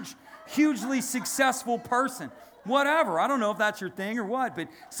hugely successful person. Whatever. I don't know if that's your thing or what, but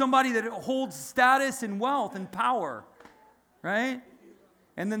somebody that holds status and wealth and power, right?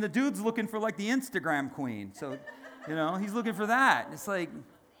 And then the dude's looking for like the Instagram queen. So, you know, he's looking for that. It's like,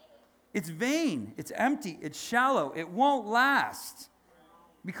 it's vain. It's empty. It's shallow. It won't last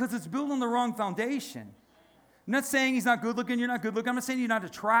because it's built on the wrong foundation. I'm not saying he's not good looking, you're not good looking. I'm not saying you're not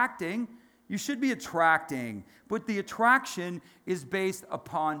attracting. You should be attracting. But the attraction is based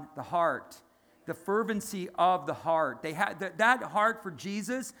upon the heart. The fervency of the heart. That heart for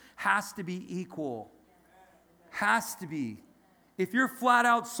Jesus has to be equal. Has to be. If you're flat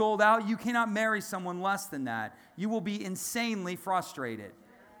out sold out, you cannot marry someone less than that. You will be insanely frustrated.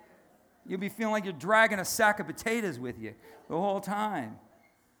 You'll be feeling like you're dragging a sack of potatoes with you the whole time.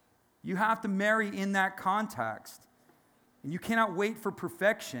 You have to marry in that context. And you cannot wait for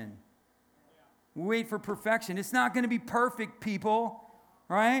perfection. Wait for perfection. It's not going to be perfect, people,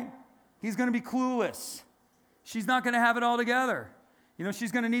 right? He's going to be clueless. She's not going to have it all together. You know,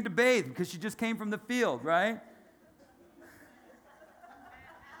 she's going to need to bathe because she just came from the field, right?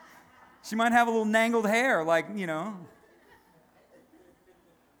 She might have a little nangled hair, like,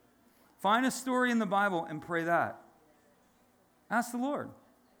 Find a story in the Bible and pray that. Ask the Lord.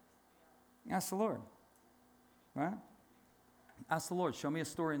 Ask the Lord. Right? Ask the Lord, show me a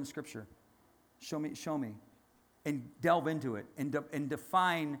story in the Scripture. Show me. And delve into it and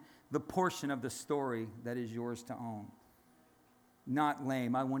define the portion of the story that is yours to own. Not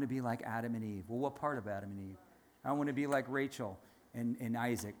lame. I want to be like Adam and Eve. Well, what part of Adam and Eve? I want to be like Rachel and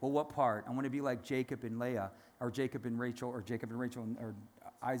Isaac. Well, what part? I want to be like Jacob and Leah, or Jacob and Rachel, or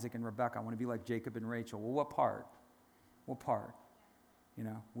Isaac and Rebekah. I want to be like Jacob and Rachel. Well, what part? What part?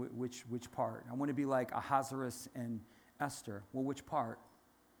 Which part? I want to be like Ahasuerus and Esther. Well, which part?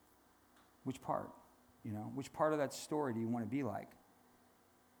 Which part? Which part of that story do you want to be like?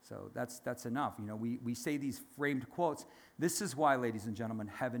 So that's enough. We say these framed quotes. This is why, ladies and gentlemen,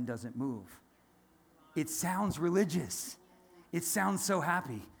 heaven doesn't move. It sounds religious. It sounds so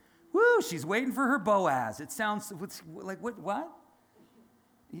happy. Woo, she's waiting for her Boaz. It sounds like what? What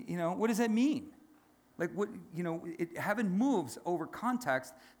does that mean? Like what? Heaven moves over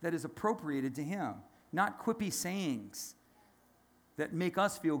context that is appropriated to him, not quippy sayings that make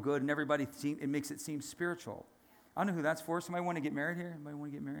us feel good and it makes it seem spiritual. I don't know who that's for. Somebody want to get married here? Anybody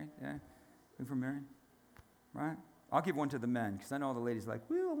want to get married? Yeah? Looking for married? Right? I'll give one to the men because I know all the ladies are like,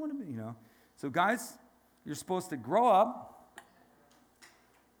 well, I want to be, So guys, you're supposed to grow up.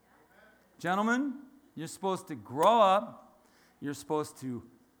 Gentlemen, you're supposed to grow up. You're supposed to,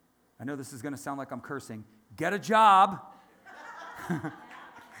 I know this is going to sound like I'm cursing, get a job.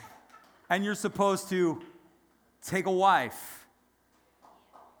 And you're supposed to take a wife.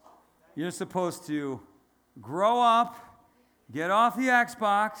 You're supposed to grow up, get off the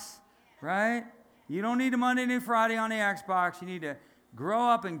Xbox, right? You don't need a Monday to Friday on the Xbox. You need to grow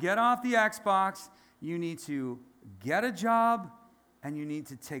up and get off the Xbox. You need to get a job, and you need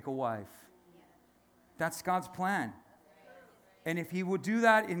to take a wife. That's God's plan. And if he would do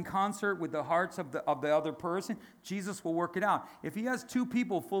that in concert with the hearts of the other person, Jesus will work it out. If he has two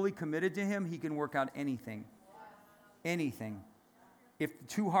people fully committed to him, he can work out anything. Anything. If the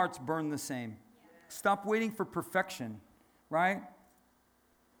two hearts burn the same. Stop waiting for perfection, right?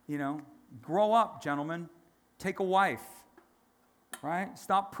 Grow up, gentlemen. Take a wife, right?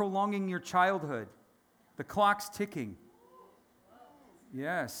 Stop prolonging your childhood. The clock's ticking.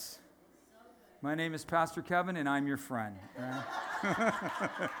 Yes. My name is Pastor Kevin, and I'm your friend.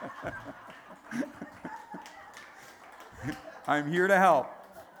 Right? I'm here to help.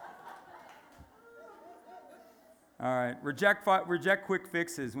 All right. Reject quick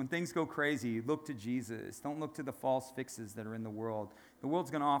fixes. When things go crazy, look to Jesus. Don't look to the false fixes that are in the world. The world's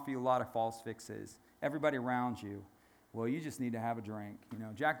going to offer you a lot of false fixes. Everybody around you. Well, you just need to have a drink.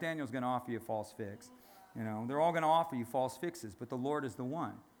 Jack Daniel's going to offer you a false fix. They're all going to offer you false fixes, but the Lord is the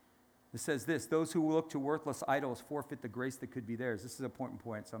one. It says this, those who look to worthless idols forfeit the grace that could be theirs. This is a point,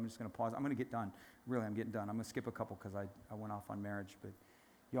 so I'm just going to pause. I'm going to get done. Really, I'm getting done. I'm going to skip a couple because I went off on marriage, but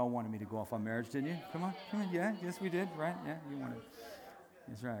y'all wanted me to go off on marriage, didn't you? Come on. Yeah, yes, we did, right? Yeah, you wanted.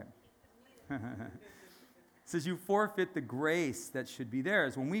 That's right. It says you forfeit the grace that should be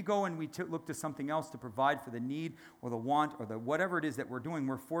theirs. When we go and we look to something else to provide for the need or the want or the whatever it is that we're doing,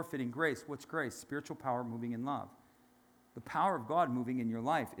 we're forfeiting grace. What's grace? Spiritual power moving in love. The power of God moving in your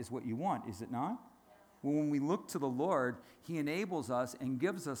life is what you want, is it not? Well, when we look to the Lord, he enables us and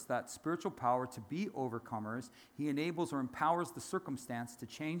gives us that spiritual power to be overcomers. He enables or empowers the circumstance to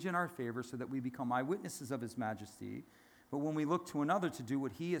change in our favor so that we become eyewitnesses of his majesty. But when we look to another to do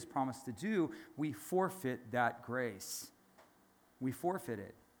what he has promised to do, we forfeit that grace. We forfeit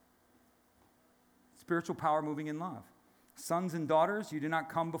it. Spiritual power moving in love. Sons and daughters, you do not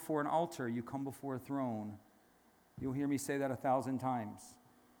come before an altar, you come before a throne. You'll hear me say that 1,000 times.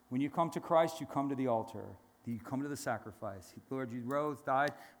 When you come to Christ, you come to the altar. You come to the sacrifice. Lord, you rose,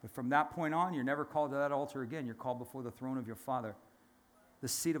 died, but from that point on, you're never called to that altar again. You're called before the throne of your Father, the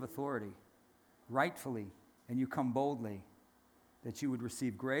seat of authority, rightfully, and you come boldly that you would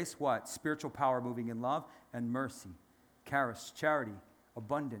receive grace, what? Spiritual power moving in love and mercy, charis, charity,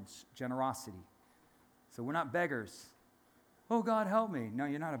 abundance, generosity. So we're not beggars. Oh, God, help me. No,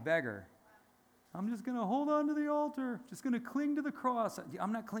 you're not a beggar. I'm just going to hold on to the altar, just going to cling to the cross.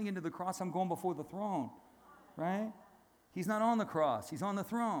 I'm not clinging to the cross. I'm going before the throne, right? He's not on the cross. He's on the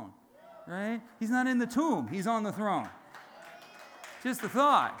throne, right? He's not in the tomb. He's on the throne. Just a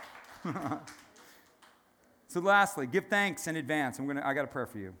thought. So lastly, give thanks in advance. I got a prayer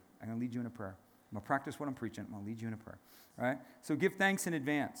for you. I'm going to lead you in a prayer. I'm going to practice what I'm preaching. I'm going to lead you in a prayer, all right? So give thanks in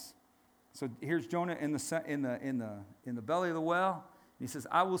advance. So here's Jonah in the belly of the whale. He says,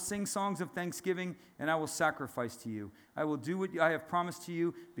 I will sing songs of thanksgiving, and I will sacrifice to you. I will do what I have promised to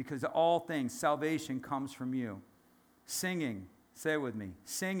you, because all things, salvation comes from you. Singing, say it with me,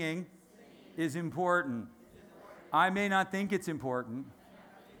 singing is important. I may not think it's important,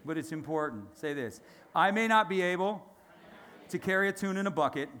 but it's important. Say this, I may not be able to carry a tune in a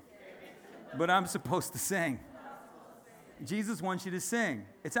bucket, but I'm supposed to sing. Jesus wants you to sing.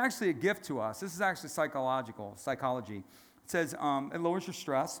 It's actually a gift to us. This is actually psychology. It says it lowers your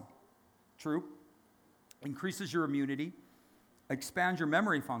stress, true, increases your immunity, expands your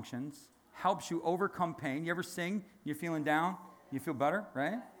memory functions, helps you overcome pain. You ever sing, you're feeling down, you feel better,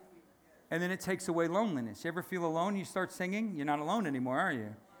 right? And then it takes away loneliness. You ever feel alone, you start singing, you're not alone anymore, are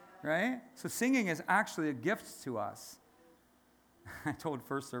you? Right? So singing is actually a gift to us. I told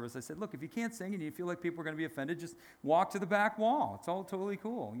first service, I said, look, if you can't sing and you feel like people are going to be offended, just walk to the back wall. It's all totally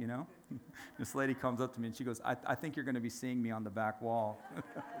cool, you know? This lady comes up to me and she goes, I think you're going to be seeing me on the back wall.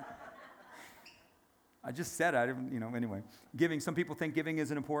 I just said, anyway. Giving, some people think giving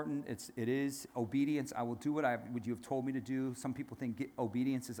isn't important. It is. Obedience, I will do what you have told me to do. Some people think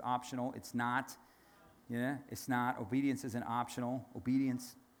obedience is optional. It's not. Yeah, it's not. Obedience isn't optional.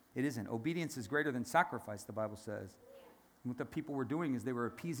 Obedience, it isn't. Obedience is greater than sacrifice, the Bible says. And what the people were doing is they were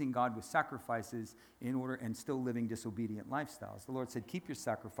appeasing God with sacrifices in order and still living disobedient lifestyles. The Lord said, keep your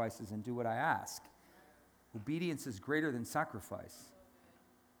sacrifices and do what I ask. Obedience is greater than sacrifice.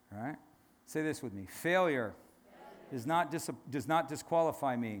 All right? Say this with me. Failure does not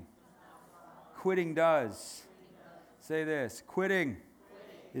disqualify me. Quitting does. Say this. Quitting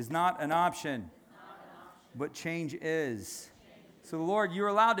is not an option, but change is. So the Lord, you're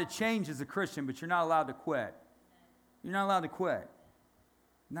allowed to change as a Christian, but you're not allowed to quit. You're not allowed to quit.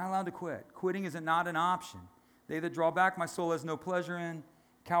 Not allowed to quit. Quitting is not an option. They that draw back, my soul has no pleasure in.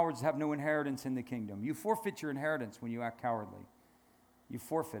 Cowards have no inheritance in the kingdom. You forfeit your inheritance when you act cowardly. You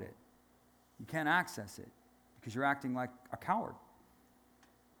forfeit it. You can't access it because you're acting like a coward.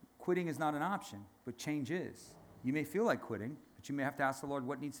 Quitting is not an option, but change is. You may feel like quitting, but you may have to ask the Lord,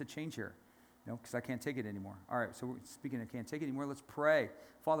 what needs to change here? Because I can't take it anymore. All right, so speaking of can't take it anymore, let's pray.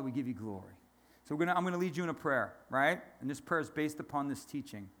 Father, we give you glory. So I'm going to lead you in a prayer, right? And this prayer is based upon this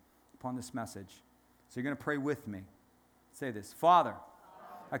teaching, upon this message. So you're going to pray with me. Say this. Father,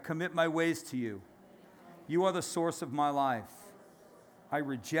 I commit my ways to you. You are the source of my life. I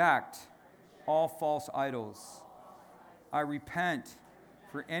reject all false idols. I repent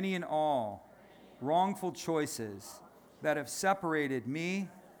for any and all wrongful choices that have separated me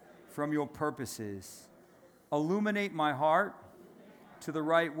from your purposes. Illuminate my heart to the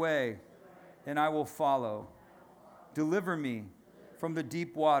right way, and I will follow. Deliver me from the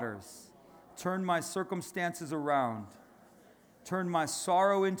deep waters. Turn my circumstances around. Turn my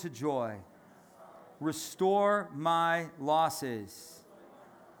sorrow into joy. Restore my losses.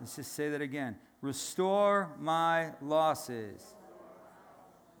 Let's just say that again. Restore my losses.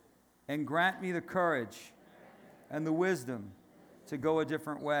 And grant me the courage and the wisdom to go a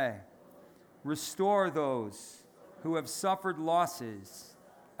different way. Restore those who have suffered losses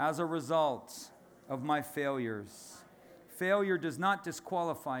as a result of my failures. Failure does not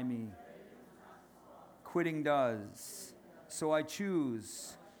disqualify me. Quitting does. So I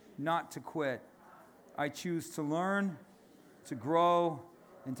choose not to quit. I choose to learn, to grow,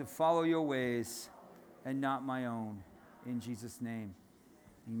 and to follow your ways and not my own. In Jesus' name,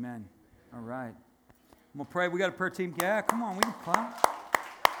 amen. All right. I'm going to pray. We got a prayer team. Yeah, come on. We can clap.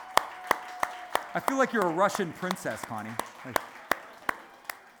 I feel like you're a Russian princess, Connie. Like,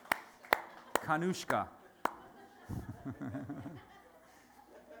 Kanushka.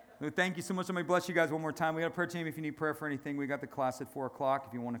 Thank you so much. Let me bless you guys one more time. We got a prayer team. If you need prayer for anything, we got the class at 4 o'clock.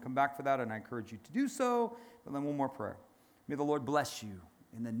 If you want to come back for that, and I encourage you to do so. But then one more prayer. May the Lord bless you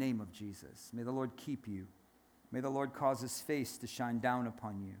in the name of Jesus. May the Lord keep you. May the Lord cause his face to shine down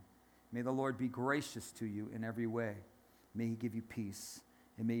upon you. May the Lord be gracious to you in every way. May he give you peace,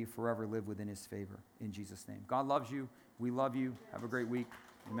 and may you forever live within his favor. In Jesus' name. God loves you. We love you. Have a great week.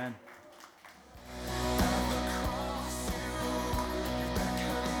 Amen.